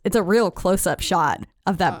 and it's a real close-up shot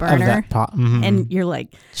of that burner, and you're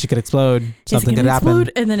like, she could explode, something could happen,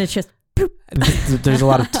 and then it's just poop. There's a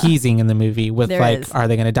lot of teasing in the movie with are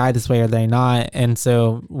they going to die this way, or are they not? And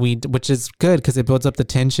so which is good because it builds up the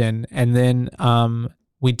tension, and then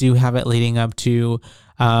we do have it leading up to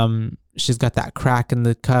she's got that crack in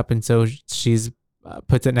the cup, and so she's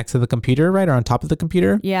puts it next to the computer, right? Or on top of the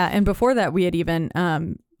computer. Yeah. And before that, we had even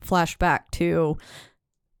flashed back to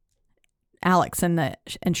Alex and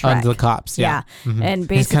Shrek. The cops. Yeah. Mm-hmm. And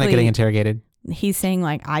basically, he's kind of getting interrogated. He's saying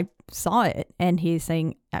like, I saw it. And he's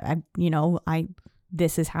saying,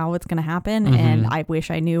 this is how it's going to happen. Mm-hmm. And I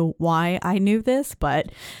wish I knew why I knew this.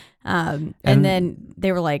 But, and then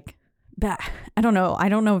they were like, I don't know. I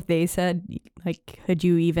don't know if they said like, could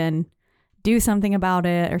you even do something about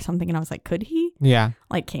it or something? And I was like, could he? Yeah.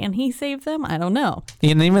 Like, can he save them? I don't know.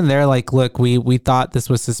 And even they're like, look, we thought this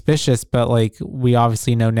was suspicious, but like we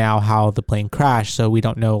obviously know now how the plane crashed, so we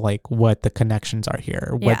don't know like what the connections are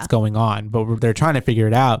here, what's going on. But they're trying to figure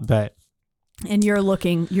it out. But and you're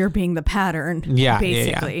being the pattern,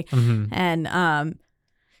 basically. Yeah. Mm-hmm. And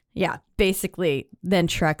basically, then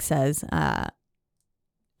Shrek says,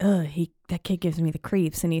 that kid gives me the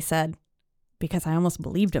creeps, and he said, because I almost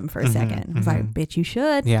believed him for a second. I was like, bitch, you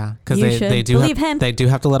should. Yeah, because they do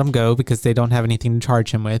have to let him go because they don't have anything to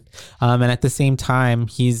charge him with. And at the same time,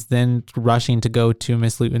 he's then rushing to go to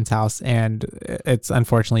Miss Luton's house, and it's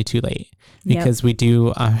unfortunately too late because we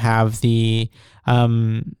do have the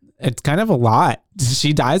it's kind of a lot.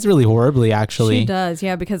 She dies really horribly, actually. She does,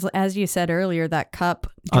 yeah, because as you said earlier, that cup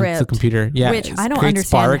dripped. On the computer, yeah. Which I don't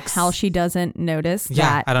understand how she doesn't notice that.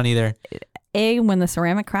 Yeah, I don't either. When the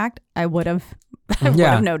ceramic cracked, I would have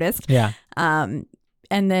noticed. Yeah. And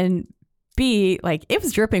then B, like, it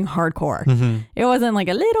was dripping hardcore. Mm-hmm. It wasn't like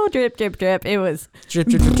a little drip, drip, drip. It was drip,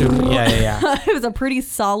 drip, drip, drip. Yeah. It was a pretty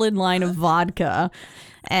solid line of vodka.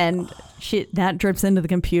 And that drips into the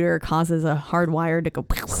computer, causes a hard wire to go.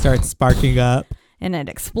 Starts sparking up. And it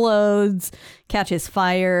explodes, catches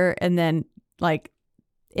fire, and then, like,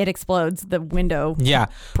 it explodes. The window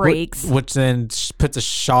breaks. Which then puts a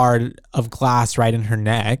shard of glass right in her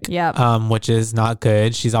neck. Yep. Which is not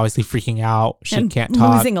good. She's obviously freaking out. She can't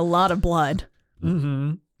talk. Losing a lot of blood.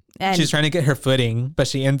 Mm-hmm. And she's trying to get her footing, but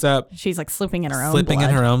she ends up... She's like slipping in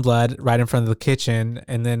her own blood right in front of the kitchen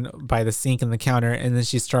and then by the sink and the counter. And then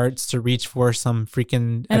she starts to reach for some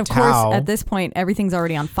freaking And of towel. course, at this point, everything's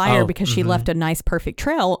already on fire because she left a nice, perfect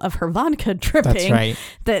trail of her vodka dripping. That's right.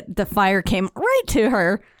 That the fire came right to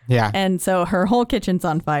her. Yeah. And so her whole kitchen's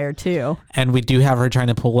on fire too. And we do have her trying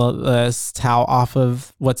to pull this towel off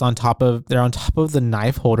of what's on top of, they're on top of the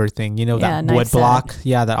knife holder thing, that wood block.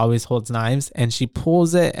 Yeah, that always holds knives. And she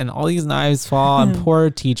pulls it and all these knives fall and poor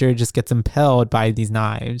teacher just gets impaled by these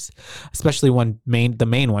knives, especially the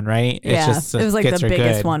main one, right? Yeah, it was like the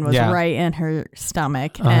biggest one was right in her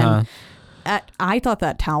stomach. And I thought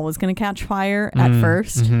that towel was going to catch fire at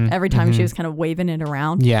first. Every time she was kind of waving it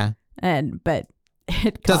around. Yeah. But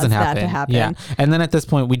it doesn't happen. That to happen. Yeah. And then at this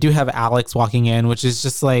point, we do have Alex walking in, which is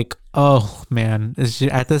just like, oh man.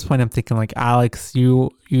 At this point, I'm thinking like, Alex, you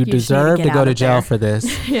deserve to go to jail for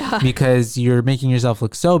this. Yeah. Because you're making yourself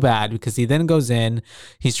look so bad. Because he then goes in,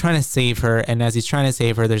 he's trying to save her. And as he's trying to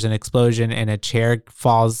save her, there's an explosion and a chair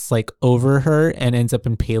falls like over her and ends up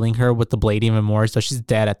impaling her with the blade even more. So she's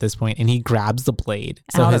dead at this point. And he grabs the blade.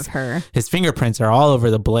 So out of her. His fingerprints are all over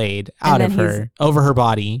the blade, out of her, over her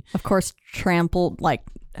body. Of course, trampled like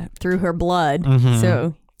through her blood.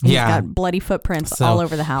 So he's got bloody footprints all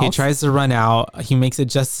over the house. He tries to run out. He makes it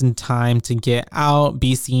just in time to get out,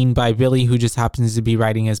 be seen by Billy, who just happens to be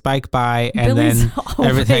riding his bike by, and Billy's then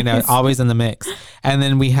everything always in the mix. And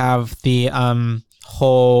then we have the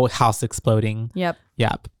whole house exploding. Yep.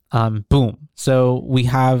 Boom. So we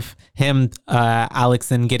have him, Alex,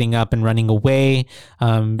 then getting up and running away.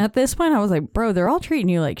 At this point, I was like, bro, they're all treating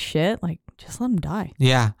you like shit. Like, just let them die.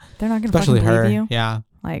 Yeah. They're not going to fucking believe you. Yeah.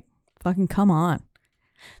 Like, fucking come on.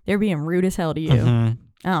 They're being rude as hell to you. I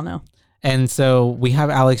don't know. And so we have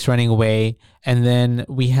Alex running away, and then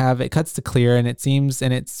it cuts to clear, and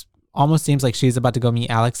it's almost seems like she's about to go meet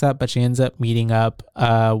Alex up, but she ends up meeting up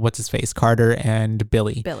Carter and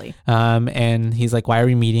Billy. And he's like, why are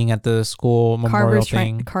we meeting at the school memorial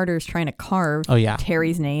thing? Carter's trying to carve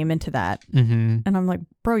Terry's name into that. And I'm like,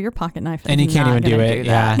 bro, your pocket knife and he can't even do it.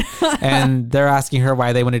 And they're asking her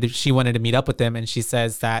why she wanted to meet up with them, and she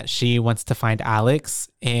says that she wants to find Alex,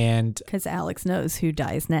 and because Alex knows who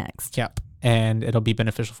dies next. Yep. And it'll be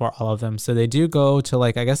beneficial for all of them. So they do go to,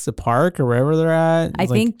 like, I guess the park or wherever they're at. I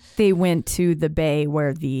think they went to the bay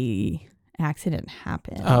where the accident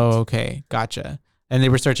happened. Oh, okay. Gotcha. And they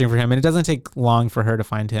were searching for him, and it doesn't take long for her to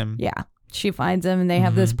find him. Yeah. She finds him, and they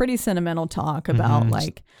have this pretty sentimental talk about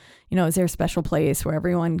like, is there a special place where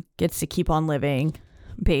everyone gets to keep on living,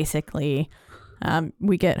 basically.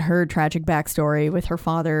 We get her tragic backstory with her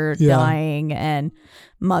father dying and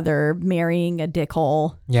mother marrying a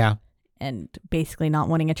dickhole. Yeah. And basically not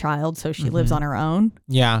wanting a child, so she lives on her own.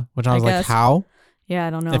 Yeah, which I was like, how? Yeah,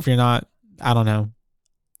 I don't know. If you're not, I don't know.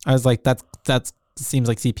 I was like, that seems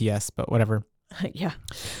like CPS, but whatever. Yeah.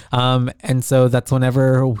 And so that's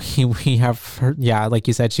whenever we have her, yeah, like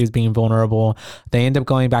you said, she was being vulnerable. They end up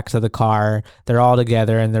going back to the car. They're all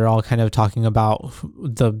together and they're all kind of talking about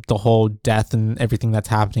the whole death and everything that's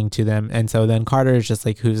happening to them. And so then Carter is just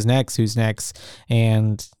like, who's next?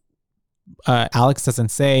 And Alex doesn't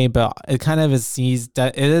say, but it kind of is,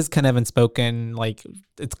 it is kind of unspoken, like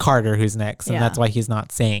it's Carter who's next, and that's why he's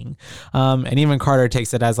not saying. And even Carter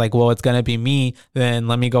takes it as like, well, it's gonna be me, then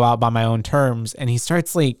let me go out by my own terms. And he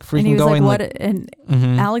starts like freaking going like, and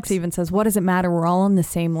Alex even says, what does it matter? We're all on the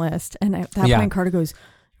same list. And at that point, Carter goes,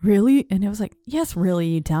 really? And it was like, yes, really,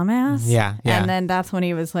 you dumbass. Yeah. And then that's when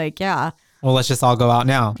he was like, yeah. Well, let's just all go out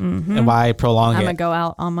now. And why prolong it? I'm going to go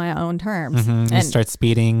out on my own terms. And he starts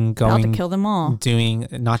speeding, going out to kill them all. Doing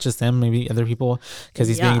not just them, maybe other people, because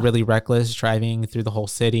he's being really reckless, driving through the whole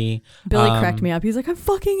city. Billy cracked me up. He's like, I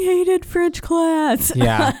fucking hated French class.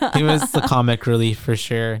 Yeah, he was the comic relief for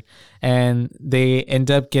sure. And they end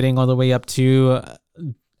up getting all the way up to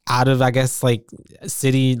out of, I guess, like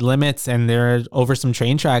city limits, and they're over some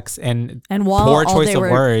train tracks. And while poor choice they of were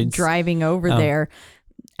words. Driving over there,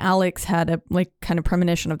 Alex had a like kind of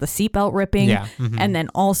premonition of the seatbelt ripping, and then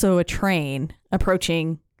also a train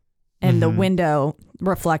approaching, and the window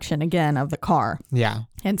reflection again of the car. Yeah.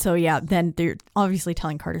 And so then they're obviously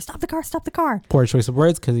telling Carter, stop the car. Poor choice of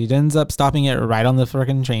words, because he ends up stopping it right on the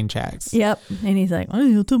freaking train tracks. Yep. And he's like, oh,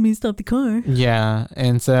 you told me to stop the car. Yeah.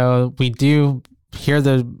 And so we do hear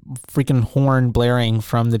the freaking horn blaring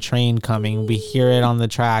from the train coming. We hear it on the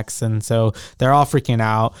tracks, and so they're all freaking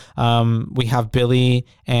out. We have Billy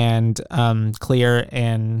and Clear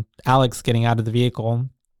and Alex getting out of the vehicle,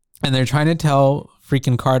 and they're trying to tell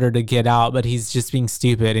freaking Carter to get out, but he's just being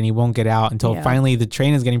stupid and he won't get out until finally the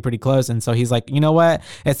train is getting pretty close. And so he's like, you know what,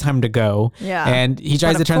 it's time to go. And he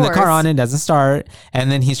tries to turn the car on and it doesn't start,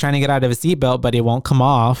 and then he's trying to get out of his seatbelt, but it won't come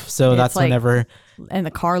off. So that's like, whenever and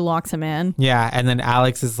the car locks him in. Yeah. And then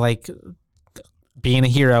Alex is like being a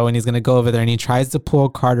hero, and he's going to go over there, and he tries to pull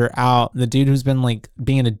Carter out, the dude who's been like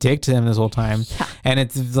being a dick to him this whole time. And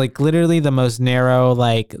it's like literally the most narrow,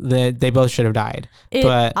 like they both should have died.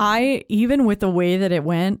 But even with the way that it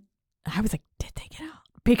went, I was like, did they get out?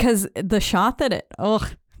 Because the shot that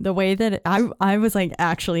the way that I was like,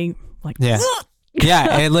 actually like,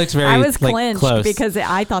 yeah, it looks very, I was like, clenched close. because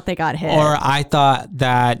I thought they got hit. Or I thought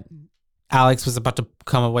that Alex was about to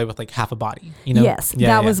come away with like half a body, you know? Yes,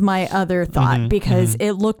 that was my other thought, because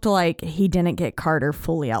it looked like he didn't get Carter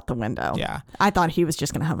fully out the window. Yeah. I thought he was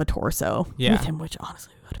just going to have a torso with him, which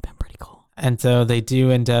honestly would have been pretty cool. And so they do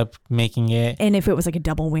end up making it. And if it was like a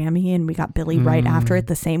double whammy and we got Billy right after it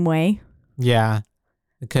the same way. Yeah,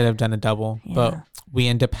 it could have done a double, but we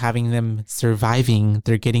end up having them surviving.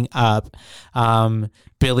 They're getting up.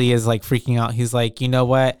 Billy is like freaking out. He's like, you know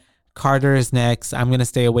what? Carter is next. I'm going to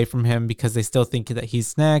stay away from him because they still think that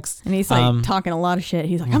he's next. And he's like talking a lot of shit.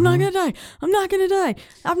 He's like, I'm not going to die. I'm not going to die.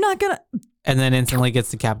 I'm not going to. And then instantly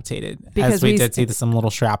gets decapitated, because we did see some little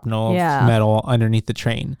shrapnel of metal underneath the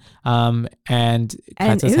train. And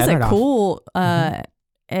cuts his head right off.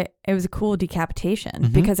 It was a cool decapitation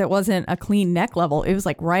because it wasn't a clean neck level. It was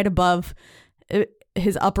like right above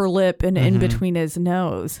his upper lip and in between his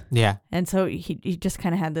nose. Yeah. And so he just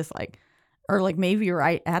kind of had this like, or like maybe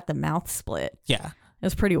right at the mouth split. Yeah. It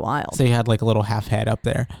was pretty wild. So he had like a little half head up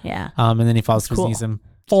there. Yeah. And then he falls to his knees and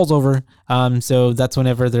falls over. So that's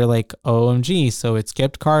whenever they're like, OMG. So it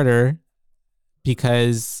skipped Carter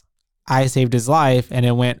because I saved his life, and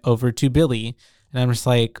it went over to Billy. And I'm just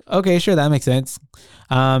like, okay, sure, that makes sense.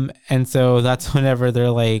 And so that's whenever they're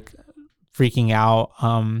like freaking out.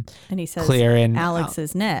 And he says, Clear and Alex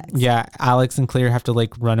is next. Yeah, Alex and Clear have to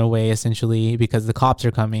like run away essentially because the cops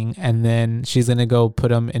are coming, and then she's gonna go put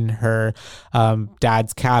him in her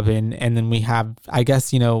dad's cabin. And then we have, I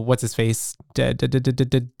guess, you know, what's his face? Why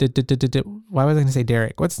was I gonna say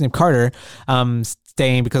Derek? What's his name? Carter.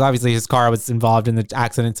 Staying, because obviously his car was involved in the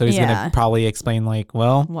accident, so he's gonna probably explain like,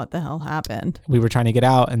 well, what the hell happened? We were trying to get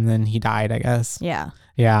out, and then he died, I guess. Yeah.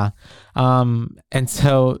 Yeah. And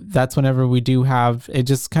so that's whenever we do have, it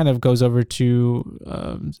just kind of goes over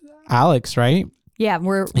to Alex, right? Yeah,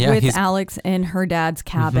 we're with Alex in her dad's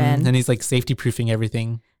cabin. And he's like safety proofing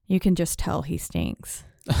everything. You can just tell he stinks.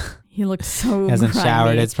 He looks so hasn't grimy.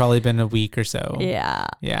 Showered. It's probably been a week or so. Yeah.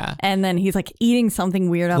 Yeah. And then he's like eating something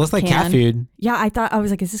weird out of the can. Looks like cat food. Yeah, I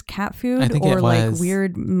was like, is this cat food? I think or it like was.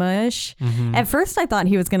 Weird mush? At first I thought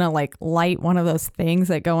he was gonna like light one of those things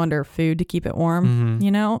that go under food to keep it warm,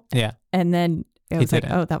 you know? Yeah. And then it was like,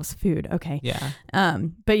 oh, that was food. Okay. Yeah.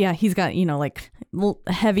 But yeah, he's got, you know, like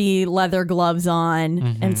heavy leather gloves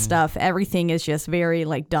on and stuff. Everything is just very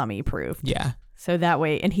like dummy proof. Yeah. So that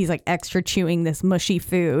way, and he's like extra chewing this mushy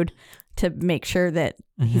food to make sure that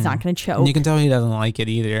he's not going to choke. And you can tell he doesn't like it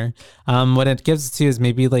either. What it gives to is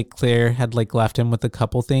maybe like Claire had like left him with a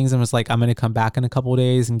couple things and was like, I'm going to come back in a couple of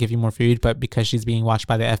days and give you more food. But because she's being watched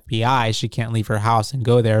by the FBI, she can't leave her house and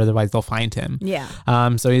go there. Otherwise they'll find him. Yeah.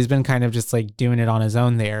 So he's been kind of just like doing it on his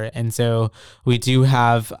own there. And so we do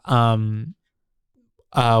have,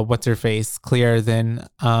 what's her face? Claire then,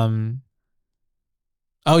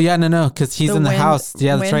 oh yeah, no, because he's in the house.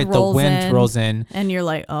 Yeah, that's right. The wind rolls in, and you're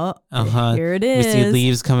like, oh, here it is. We see is.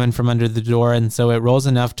 leaves coming from under the door, and so it rolls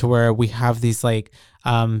enough to where we have these like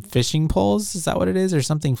fishing poles. Is that what it is, or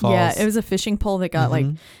something falls? Yeah, it was a fishing pole that got like,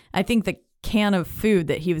 I think the can of food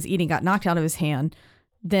that he was eating got knocked out of his hand.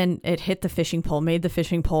 Then it hit the fishing pole, made the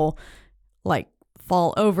fishing pole like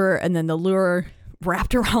fall over, and then the lure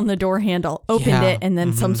wrapped around the door handle, opened it, and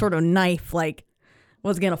then some sort of knife like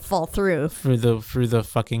was gonna fall through the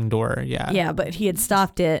fucking door. Yeah, but he had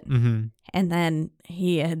stopped it, and then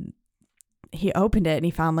he opened it and he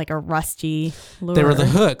found like a rusty lure. They were the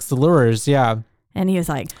hooks, the lures. Yeah, and he was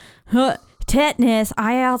like, tetanus,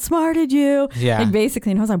 I outsmarted you. Yeah, and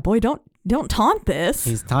basically, and I was like, boy, don't taunt this.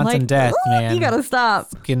 He's taunting death, man. You gotta stop.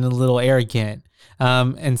 It's getting a little arrogant.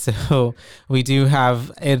 And so we do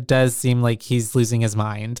have, it does seem like he's losing his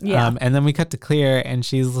mind. Yeah. And then we cut to Claire and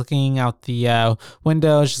she's looking out the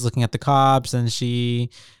window. She's looking at the cops and we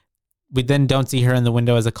then don't see her in the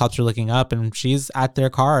window as the cops are looking up and she's at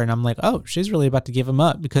their car. And I'm like, oh, she's really about to give him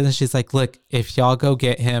up because she's like, look, if y'all go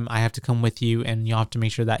get him, I have to come with you and y'all have to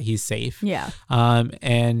make sure that he's safe. Yeah.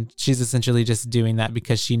 And she's essentially just doing that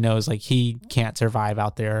because she knows like he can't survive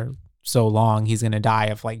out there so long. He's going to die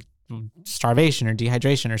of like starvation or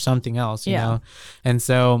dehydration or something else, you know? And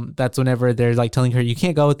so that's whenever they're like telling her, you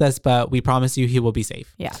can't go with us, but we promise you he will be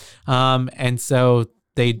safe. Yeah. And so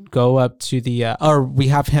they go up to the,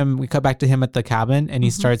 we cut back to him at the cabin and he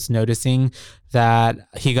starts noticing that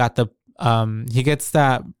he got he gets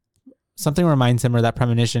that, something reminds him or that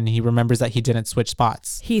premonition. He remembers that he didn't switch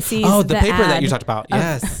spots. He sees the paper that you talked about.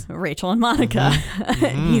 Yes. Rachel and Monica.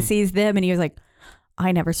 He sees them and he was like,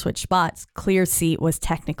 I never switched spots. Claire's seat was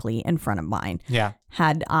technically in front of mine. Yeah.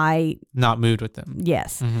 Had I not moved with them.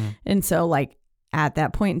 Yes. And so like at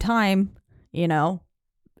that point in time, you know,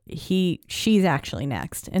 she's actually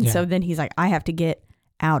next. And so then he's like, I have to get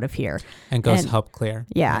out of here. And goes help Claire.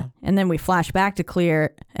 Yeah. And then we flash back to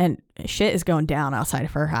Claire and shit is going down outside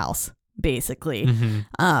of her house, basically.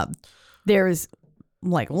 There's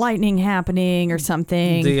like lightning happening or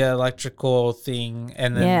something. The electrical thing,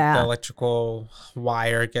 and then the electrical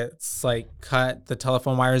wire gets like cut, the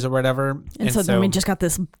telephone wires or whatever. And so then we just got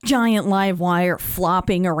this giant live wire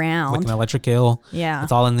flopping around. Like an electric eel. Yeah.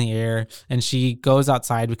 It's all in the air. And she goes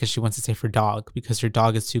outside because she wants to save her dog because her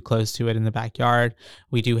dog is too close to it in the backyard.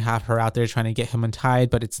 We do have her out there trying to get him untied,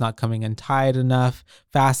 but it's not coming untied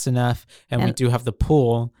fast enough. And we do have the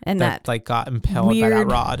pool that like got impaled by that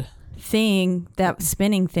rod. Thing, that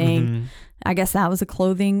spinning thing, I guess that was a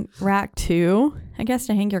clothing rack too, I guess,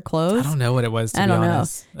 to hang your clothes. I don't know what it was, to be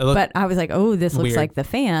honest. But I was like, oh, this looks like the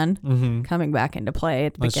fan coming back into play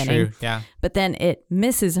at the beginning. That's true, yeah. But then it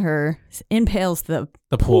misses her, impales the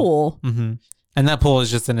pool. And that pool is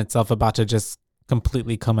just in itself about to just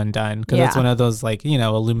completely come undone because it's one of those like, you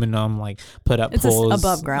know, aluminum like put up pools,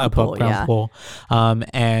 above ground pool.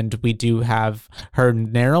 And we do have her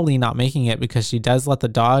narrowly not making it because she does let the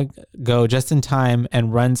dog go just in time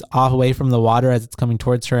and runs off away from the water as it's coming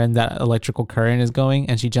towards her and that electrical current is going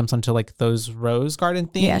and she jumps onto like those rose garden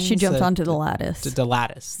things. Yeah, she jumped onto the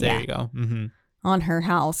lattice. There you go. On her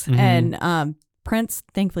house. And Prince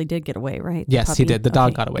thankfully did get away, right? Yes, he did. The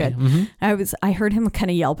dog got away. I heard him kind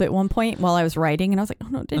of yelp at one point while I was writing, and I was like, "Oh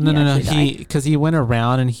no, didn't he No. Because he went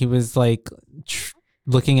around and he was like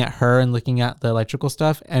looking at her and looking at the electrical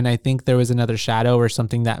stuff, and I think there was another shadow or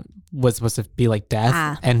something that was supposed to be like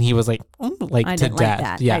death, and he was like I to didn't death. Like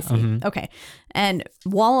that. Yeah. I see. Okay. And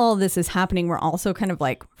while all this is happening, we're also kind of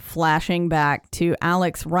like flashing back to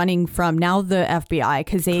Alex running from now the FBI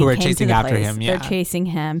because they who are came chasing to the after place. him. Yeah, they're chasing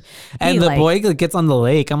him, and the boy gets on the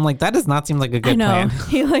lake. I'm like, that does not seem like a good plan.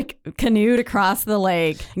 He like canoed across the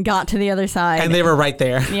lake, got to the other side, and they were right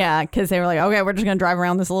there. Yeah, because they were like, okay, we're just gonna drive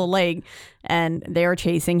around this little lake, and they were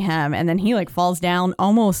chasing him, and then he like falls down,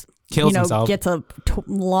 almost kills himself, gets a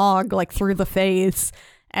log like through the face,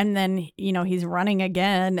 and then he's running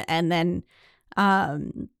again, and then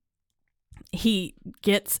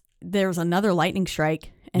there's another lightning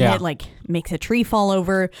strike, and it like makes a tree fall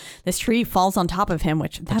over. This tree falls on top of him,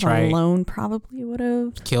 which that alone probably would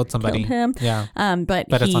have killed somebody. Killed him. Yeah. But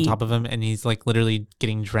it's on top of him, and he's like literally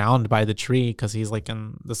getting drowned by the tree because he's like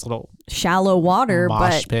in this little shallow water,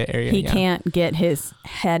 mosh but pit area. He can't get his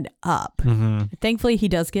head up. Thankfully, he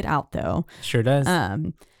does get out though. Sure does.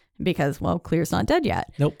 Because Clear's not dead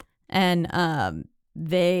yet. Nope. And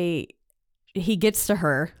he gets to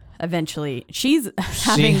her eventually. She's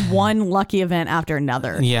having one lucky event after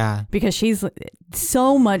another. Yeah. Because she's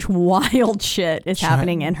so much wild shit is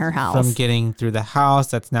happening in her house. From getting through the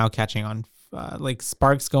house that's now catching on like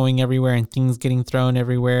sparks going everywhere and things getting thrown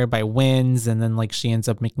everywhere by winds, and then like she ends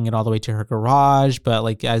up making it all the way to her garage, but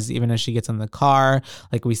like even as she gets in the car,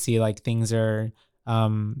 like we see like things are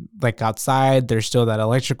like outside there's still that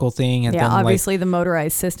electrical thing, and then obviously the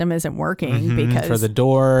motorized system isn't working because for the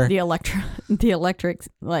door, the electric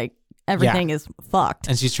like everything is fucked,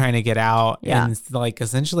 and she's trying to get out. And like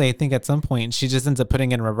essentially I think at some point she just ends up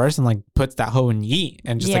putting it in reverse and like puts that hoe in yeet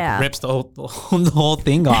and just like rips the whole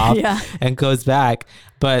thing off and goes back,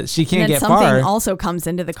 but she can't get far. Something also comes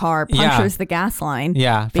into the car, punctures the gas line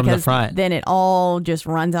from the front, then it all just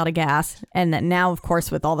runs out of gas. And then now of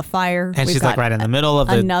course with all the fire, and she's like right in the middle of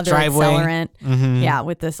the driveway, accelerant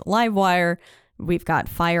with this live wire. We've got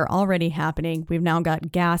fire already happening. We've now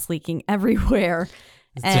got gas leaking everywhere.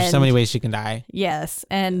 There's so many ways she can die. Yes.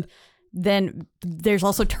 And then there's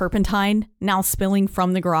also turpentine now spilling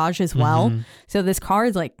from the garage as well. So this car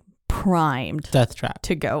is like primed. Death trap.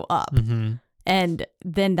 To go up. And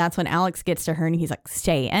then that's when Alex gets to her and he's like,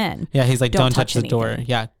 stay in. Yeah, he's like, don't touch the door.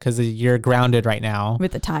 Yeah, because you're grounded right now.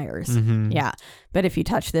 With the tires. Yeah. But if you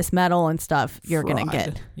touch this metal and stuff, you're going to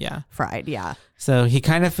get fried. Yeah. So he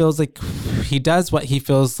kind of feels like he does what he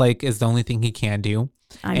feels like is the only thing he can do.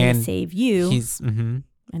 I'm going to save you. He's,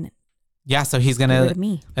 and so he's going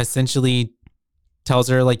to essentially tells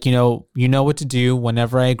her like, you know what to do.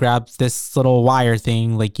 Whenever I grab this little wire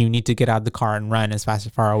thing, like you need to get out of the car and run as fast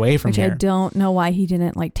as far away from here. I don't know why he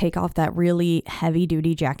didn't like take off that really heavy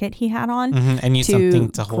duty jacket he had on and use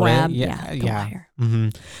something to hold it. Wire.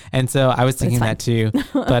 And so I was thinking that too,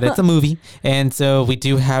 but it's a movie. And so we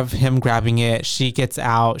do have him grabbing it. She gets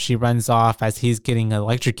out. She runs off as he's getting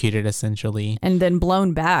electrocuted essentially. And then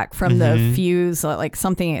blown back from the fuse, like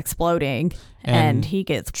something exploding. And he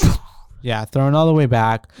gets... Yeah, thrown all the way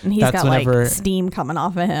back. And he's got like steam coming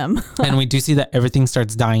off of him. And we do see that everything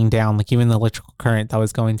starts dying down. Like even the electrical current that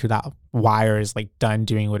was going through that wire is like done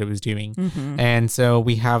doing what it was doing. And so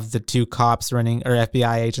we have the two cops running, or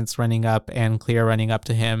FBI agents running up, and Clear running up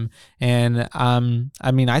to him. And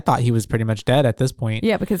I mean, I thought he was pretty much dead at this point.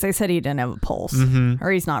 Yeah, because they said he didn't have a pulse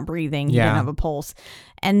or he's not breathing. He didn't have a pulse.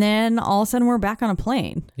 And then all of a sudden we're back on a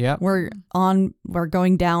plane. Yeah. We're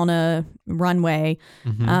going down a runway,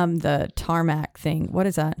 the tarmac thing. What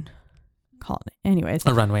is that called? Anyways.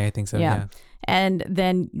 A runway, I think so. Yeah. And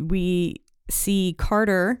then we see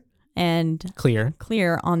Carter and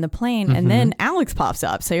Clear on the plane. And then Alex pops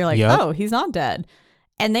up. So you're like, oh, he's not dead.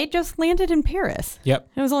 And they just landed in Paris.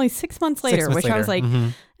 Yep. It was only 6 months later, I was like,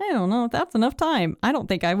 I don't know if that's enough time. I don't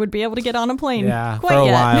think I would be able to get on a plane quite for a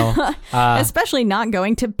yet. While. Especially not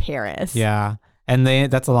going to Paris. Yeah. And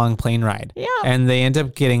that's a long plane ride. Yeah. And they end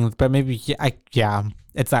up getting, but maybe,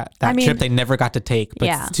 it's that trip they never got to take, but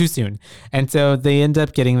it's too soon. And so they end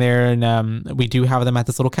up getting there, and we do have them at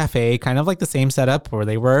this little cafe, kind of like the same setup where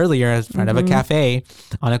they were earlier, in front of a cafe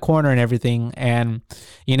on a corner and everything. And,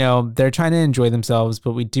 they're trying to enjoy themselves,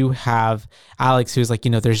 but we do have Alex who's like,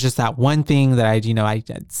 there's just that one thing that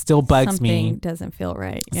it still bugs me. Something doesn't feel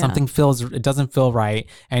right. Yeah. It doesn't feel right.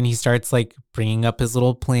 And he starts like bringing up his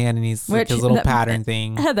little plan, and he's like his little pattern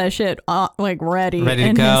thing. Had that shit like ready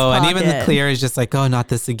to go. And even the Clear is just like, oh, not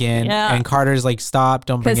this again. Yeah. And Carter's like, stop,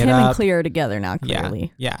 don't bring it up. Because him and Clear are together now,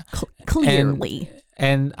 clearly. Yeah. Clearly.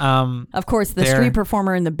 And of course, the street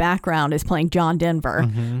performer in the background is playing John Denver,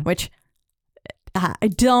 which I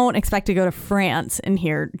don't expect to go to France and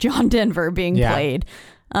hear John Denver being played.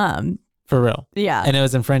 For real. Yeah. And it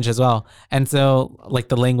was in French as well. And so like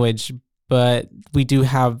the language, but we do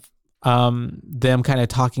have them kind of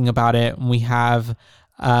talking about it. And we have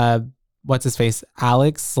what's his face,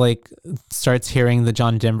 Alex, like starts hearing the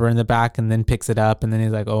John Denver in the back and then picks it up, and then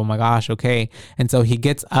he's like, oh my gosh, okay. And so he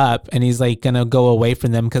gets up and he's like gonna go away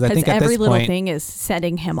from them, because I think at this point every little thing is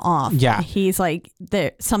setting him off. Yeah. He's like,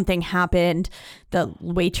 something happened. The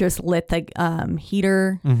waitress lit the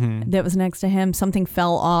heater that was next to him. Something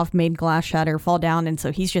fell off, made glass shatter, fall down, and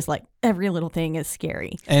so he's just like every little thing is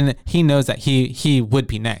scary. And he knows that he would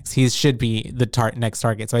be next. He should be the next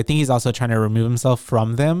target. So I think he's also trying to remove himself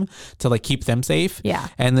from them to like keep them safe. Yeah.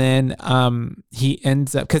 And then he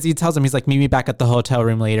ends up, because he tells him, he's like, meet me back at the hotel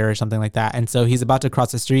room later or something like that. And so he's about to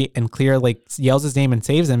cross the street, and Clea like yells his name and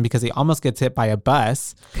saves him because he almost gets hit by a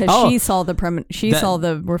bus. Because she saw saw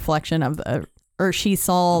the reflection of the, or she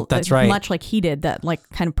saw, that's right, much like he did, that like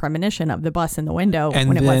kind of premonition of the bus in the window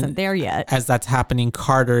when it wasn't there yet. As that's happening,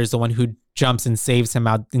 Carter is the one who jumps and saves him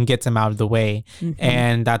out and gets him out of the way. Mm-hmm.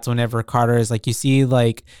 And that's whenever Carter is like, you see,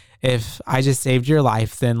 like, if I just saved your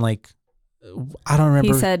life, then like, I don't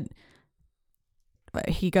remember. He said,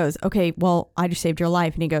 he goes, okay, well, I just saved your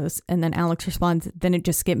life. And he goes, and then Alex responds, then it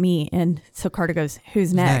just skipped me. And so Carter goes,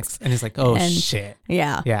 who's next? And he's like, oh, shit.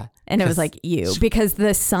 Yeah. Yeah. And it was like, you, because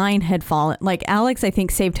the sign had fallen. Like Alex, I think,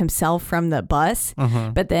 saved himself from the bus.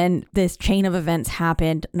 Mm-hmm. But then this chain of events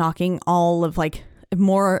happened, knocking all of like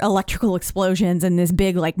more electrical explosions, and this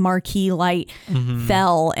big like marquee light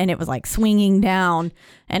fell, and it was like swinging down,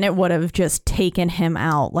 and it would have just taken him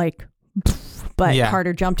out. Like, but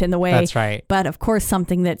Carter jumped in the way. That's right. But of course,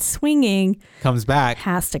 something that's swinging comes back,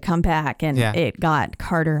 has to come back, and it got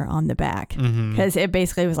Carter on the back, because it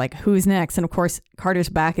basically was like, who's next? And of course, Carter's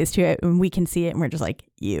back is to it, and we can see it, and we're just like,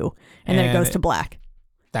 you. And then it goes to black.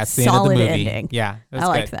 That's the end of the movie. Ending. Yeah, I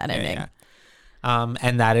liked that ending. Yeah.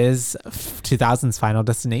 And that is 2000's Final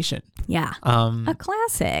Destination. Yeah, a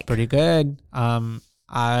classic. Pretty good.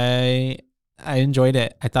 I enjoyed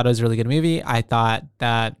it. I thought it was a really good movie. I thought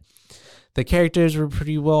that the characters were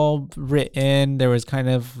pretty well written. There was kind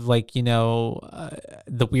of like, you know,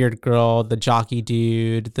 the weird girl, the jockey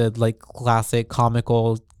dude, the like classic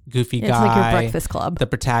comical goofy guy. It's like your Breakfast Club. The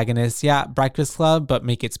protagonist. Yeah, Breakfast Club, but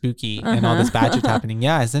make it spooky and all this bad shit happening.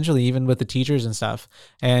 Yeah, essentially, even with the teachers and stuff.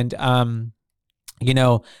 And, you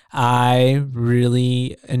know, I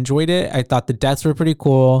really enjoyed it. I thought the deaths were pretty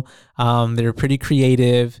cool. They were pretty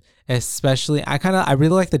creative. Especially, I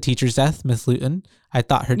really like the teacher's death, Miss Luton. I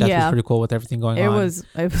thought her death was pretty cool with everything going on. It was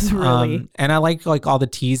really, and I like all the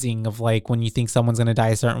teasing of like when you think someone's gonna die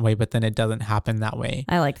a certain way, but then it doesn't happen that way.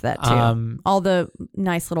 I liked that too. All the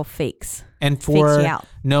nice little fakes. And for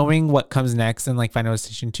knowing what comes next in like Final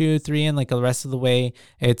Destination 2, 3, and like the rest of the way,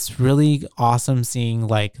 it's really awesome seeing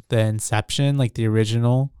like the inception, like the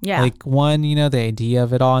original, like one, you know, the idea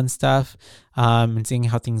of it all and stuff, and seeing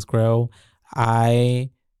how things grow.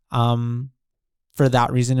 For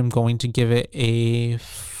that reason, I'm going to give it a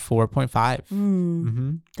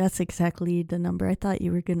 4.5. That's exactly the number I thought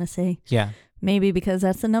you were going to say. Yeah. Maybe because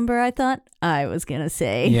that's the number I thought I was going to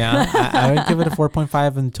say. Yeah. I would give it a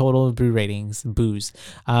 4.5 in total booze.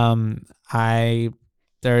 I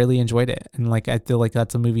thoroughly enjoyed it. And like, I feel like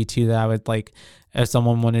that's a movie too that I would like, if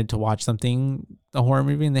someone wanted to watch something, a horror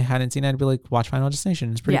movie, and they hadn't seen it, I'd be like, watch Final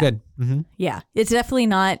Destination. It's pretty good. Yeah. It's definitely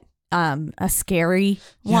not a scary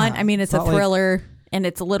one. I mean, it's a thriller, and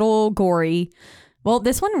it's a little gory. Well,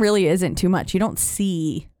 this one really isn't too much. You don't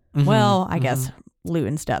see, well, I guess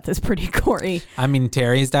Luton's death is pretty gory. I mean,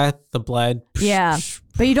 Terry's death, the blood. Yeah.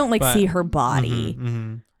 But you don't like see her body.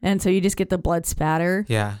 And so you just get the blood spatter.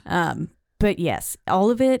 Yeah. But yes, all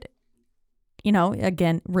of it, you know,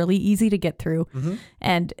 again, really easy to get through.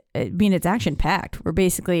 And I mean, it's action packed. We're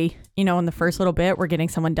basically, you know, in the first little bit, we're getting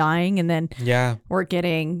someone dying, and then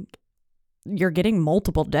you're getting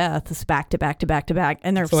multiple deaths back to back to back to back,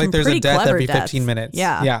 and there's like there's pretty a death every deaths. 15 minutes.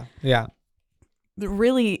 Yeah.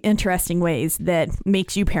 Really interesting ways that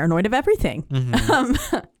makes you paranoid of everything,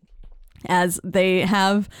 as they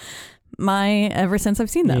have ever since I've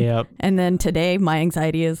seen them. Yep. And then today my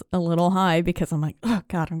anxiety is a little high because I'm like, oh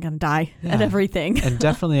God, I'm gonna die at everything. And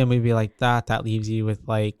definitely a movie like that leaves you with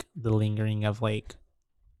like the lingering of like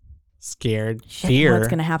scared, fear. What's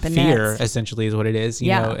gonna happen fear next? Essentially is what it is.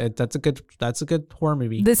 You know, that's a good horror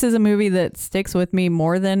movie. This is a movie that sticks with me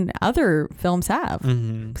more than other films have.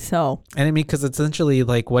 So, and I mean, because essentially,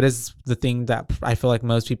 like, what is the thing that I feel like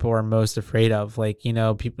most people are most afraid of? Like, you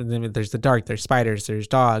know, people. There's the dark. There's spiders. There's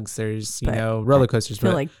dogs. There's roller coasters. I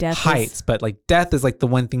feel like death heights. But like death is like the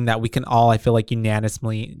one thing that we can all, I feel like,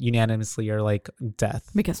 unanimously are like death,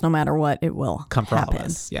 because no matter what, it will come for happen. all of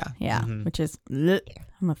us. Yeah. Which is,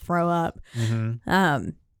 I'm gonna throw up.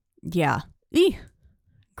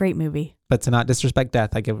 Great movie. But to not disrespect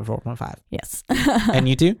death, I give it 4.5. Yes. And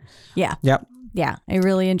you too? Yeah. Yep. Yeah. I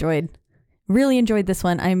really enjoyed this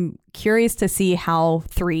one. I'm curious to see how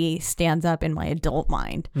 3 stands up in my adult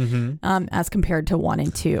mind, as compared to 1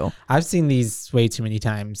 and 2. I've seen these way too many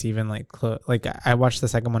times. Even like I watched the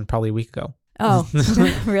second one probably a week ago. Oh,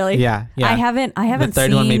 really? Yeah. I haven't. The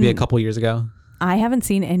third one maybe a couple years ago. I haven't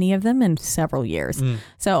seen any of them in several years.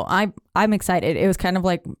 So I'm excited. It was kind of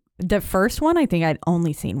like The first one, I think I'd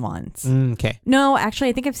only seen once. Okay. No, actually,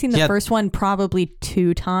 I think I've seen the first one probably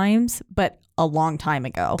 2 times, but a long time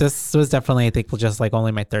ago. This was definitely, I think, just like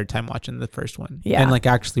only my 3rd time watching the first one. Yeah. And like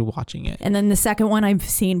actually watching it. And then the second one I've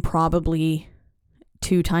seen probably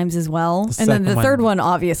 2 times as well. And then the third one,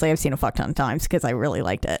 obviously, I've seen a fuck ton of times because I really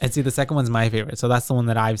liked it. And see, the second one's my favorite. So that's the one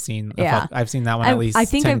that I've seen. Yeah. I've seen that one at least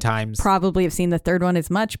 10 times. Probably have seen the third one as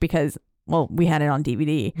much because, well, we had it on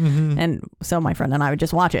DVD. And so my friend and I would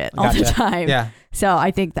just watch it all the time. Yeah. So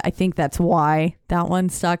I think that's why that one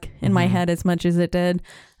stuck in my head as much as it did.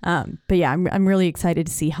 But yeah, I'm really excited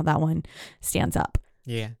to see how that one stands up.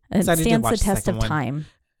 Yeah. It stands the test of time.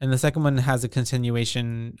 And the second one has a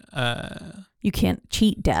continuation. You can't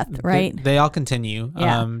cheat death, right? They all continue.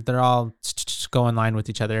 Yeah. They're all go in line with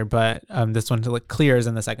each other, but this one clears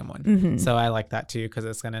in the second one. So I like that too because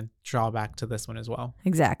it's going to draw back to this one as well.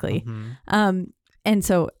 Exactly. And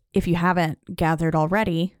so if you haven't gathered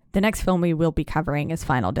already, the next film we will be covering is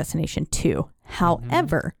Final Destination 2.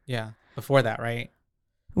 However, yeah, before that, right?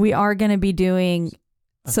 We are going to be doing...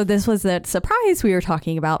 So this was that surprise we were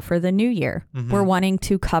talking about for the new year. We're wanting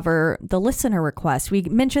to cover the listener requests. We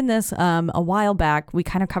mentioned this a while back. We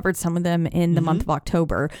kind of covered some of them in the month of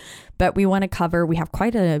October, but we want to cover, we have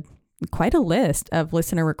quite a list of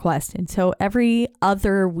listener requests. And so every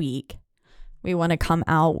other week, we want to come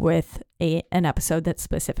out with an episode that's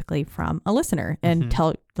specifically from a listener and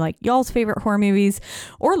tell like y'all's favorite horror movies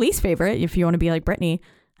or least favorite, if you want to be like Brittany.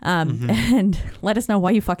 And let us know why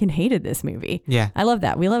you fucking hated this movie. Yeah. I love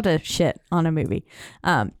that. We love to shit on a movie.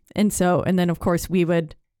 And then of course we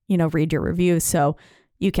would, read your reviews. So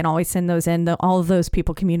you can always send those in. All of those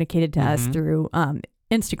people communicated to us through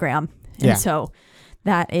Instagram. And so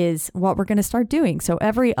that is what we're going to start doing. So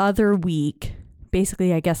every other week,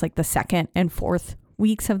 basically, I guess like the 2nd and 4th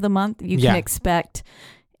weeks of the month, you can expect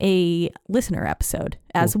a listener episode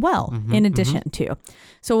as well, in addition to.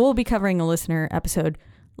 So we'll be covering a listener episode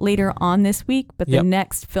later on this week, but the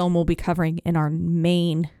next film we'll be covering in our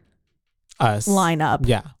main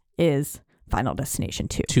lineup is Final Destination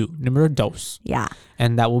 2. Numero dos. Yeah.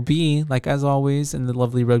 And that will be, like as always, in the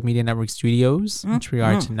lovely Rogue Media Network studios, which we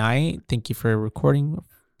are tonight. Thank you for recording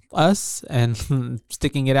us and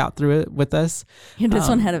sticking it out through it with us. Yeah, this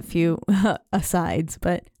one had a few asides,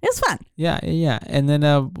 but it was fun. Yeah. And then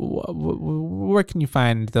where can you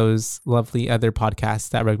find those lovely other podcasts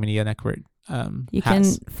that Rogue Media Network you can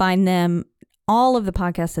find them, all of the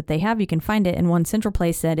podcasts that they have, you can find it in one central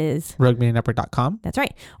place that is roguemedianetwork.com. That's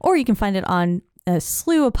right. Or you can find it on a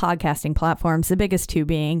slew of podcasting platforms, the biggest 2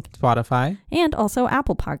 being Spotify and also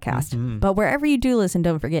Apple Podcast. But wherever you do listen,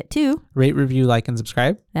 don't forget to rate, review, like, and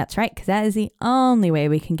subscribe. That's right, because that is the only way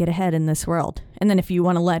we can get ahead in this world. And then if you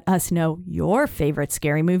want to let us know your favorite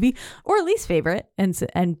scary movie or least favorite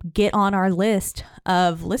and get on our list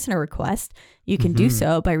of listener requests, you can do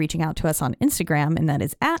so by reaching out to us on Instagram, and that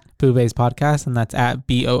is at Boobaes Podcast, and that's at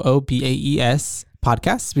BOOBAES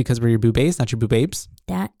Podcasts, because we're your boobaes, not your boobabes.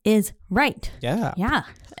 That is right. Yeah. Yeah.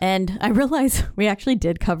 And I realized we actually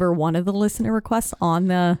did cover one of the listener requests on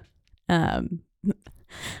the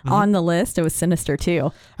on the list. It was Sinister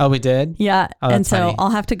 2. Oh, we did? Yeah. Oh, and so funny.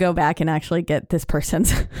 I'll have to go back and actually get this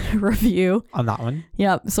person's review On that one.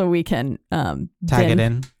 Yep. So we can Tag it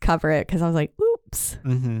in. cover it, because I was like, oops. I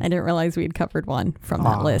didn't realize we'd covered one from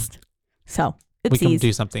that list. So we can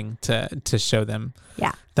do something to show them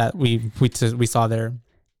that we saw their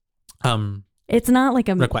it's not like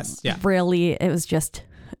a request. Yeah. Really, it was just,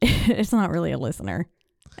 it's not really a listener.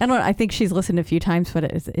 I think she's listened a few times, but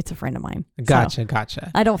it's a friend of mine.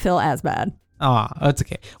 Gotcha. I don't feel as bad. Oh, it's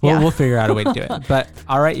okay. We'll figure out a way to do it. But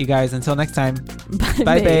all right, you guys, until next time.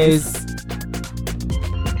 Bye, bays.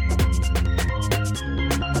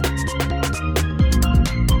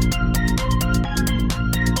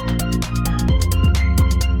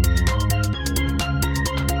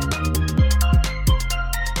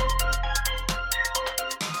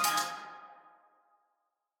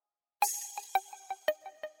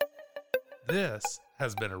 This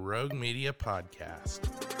has been a Rogue Media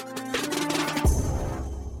podcast.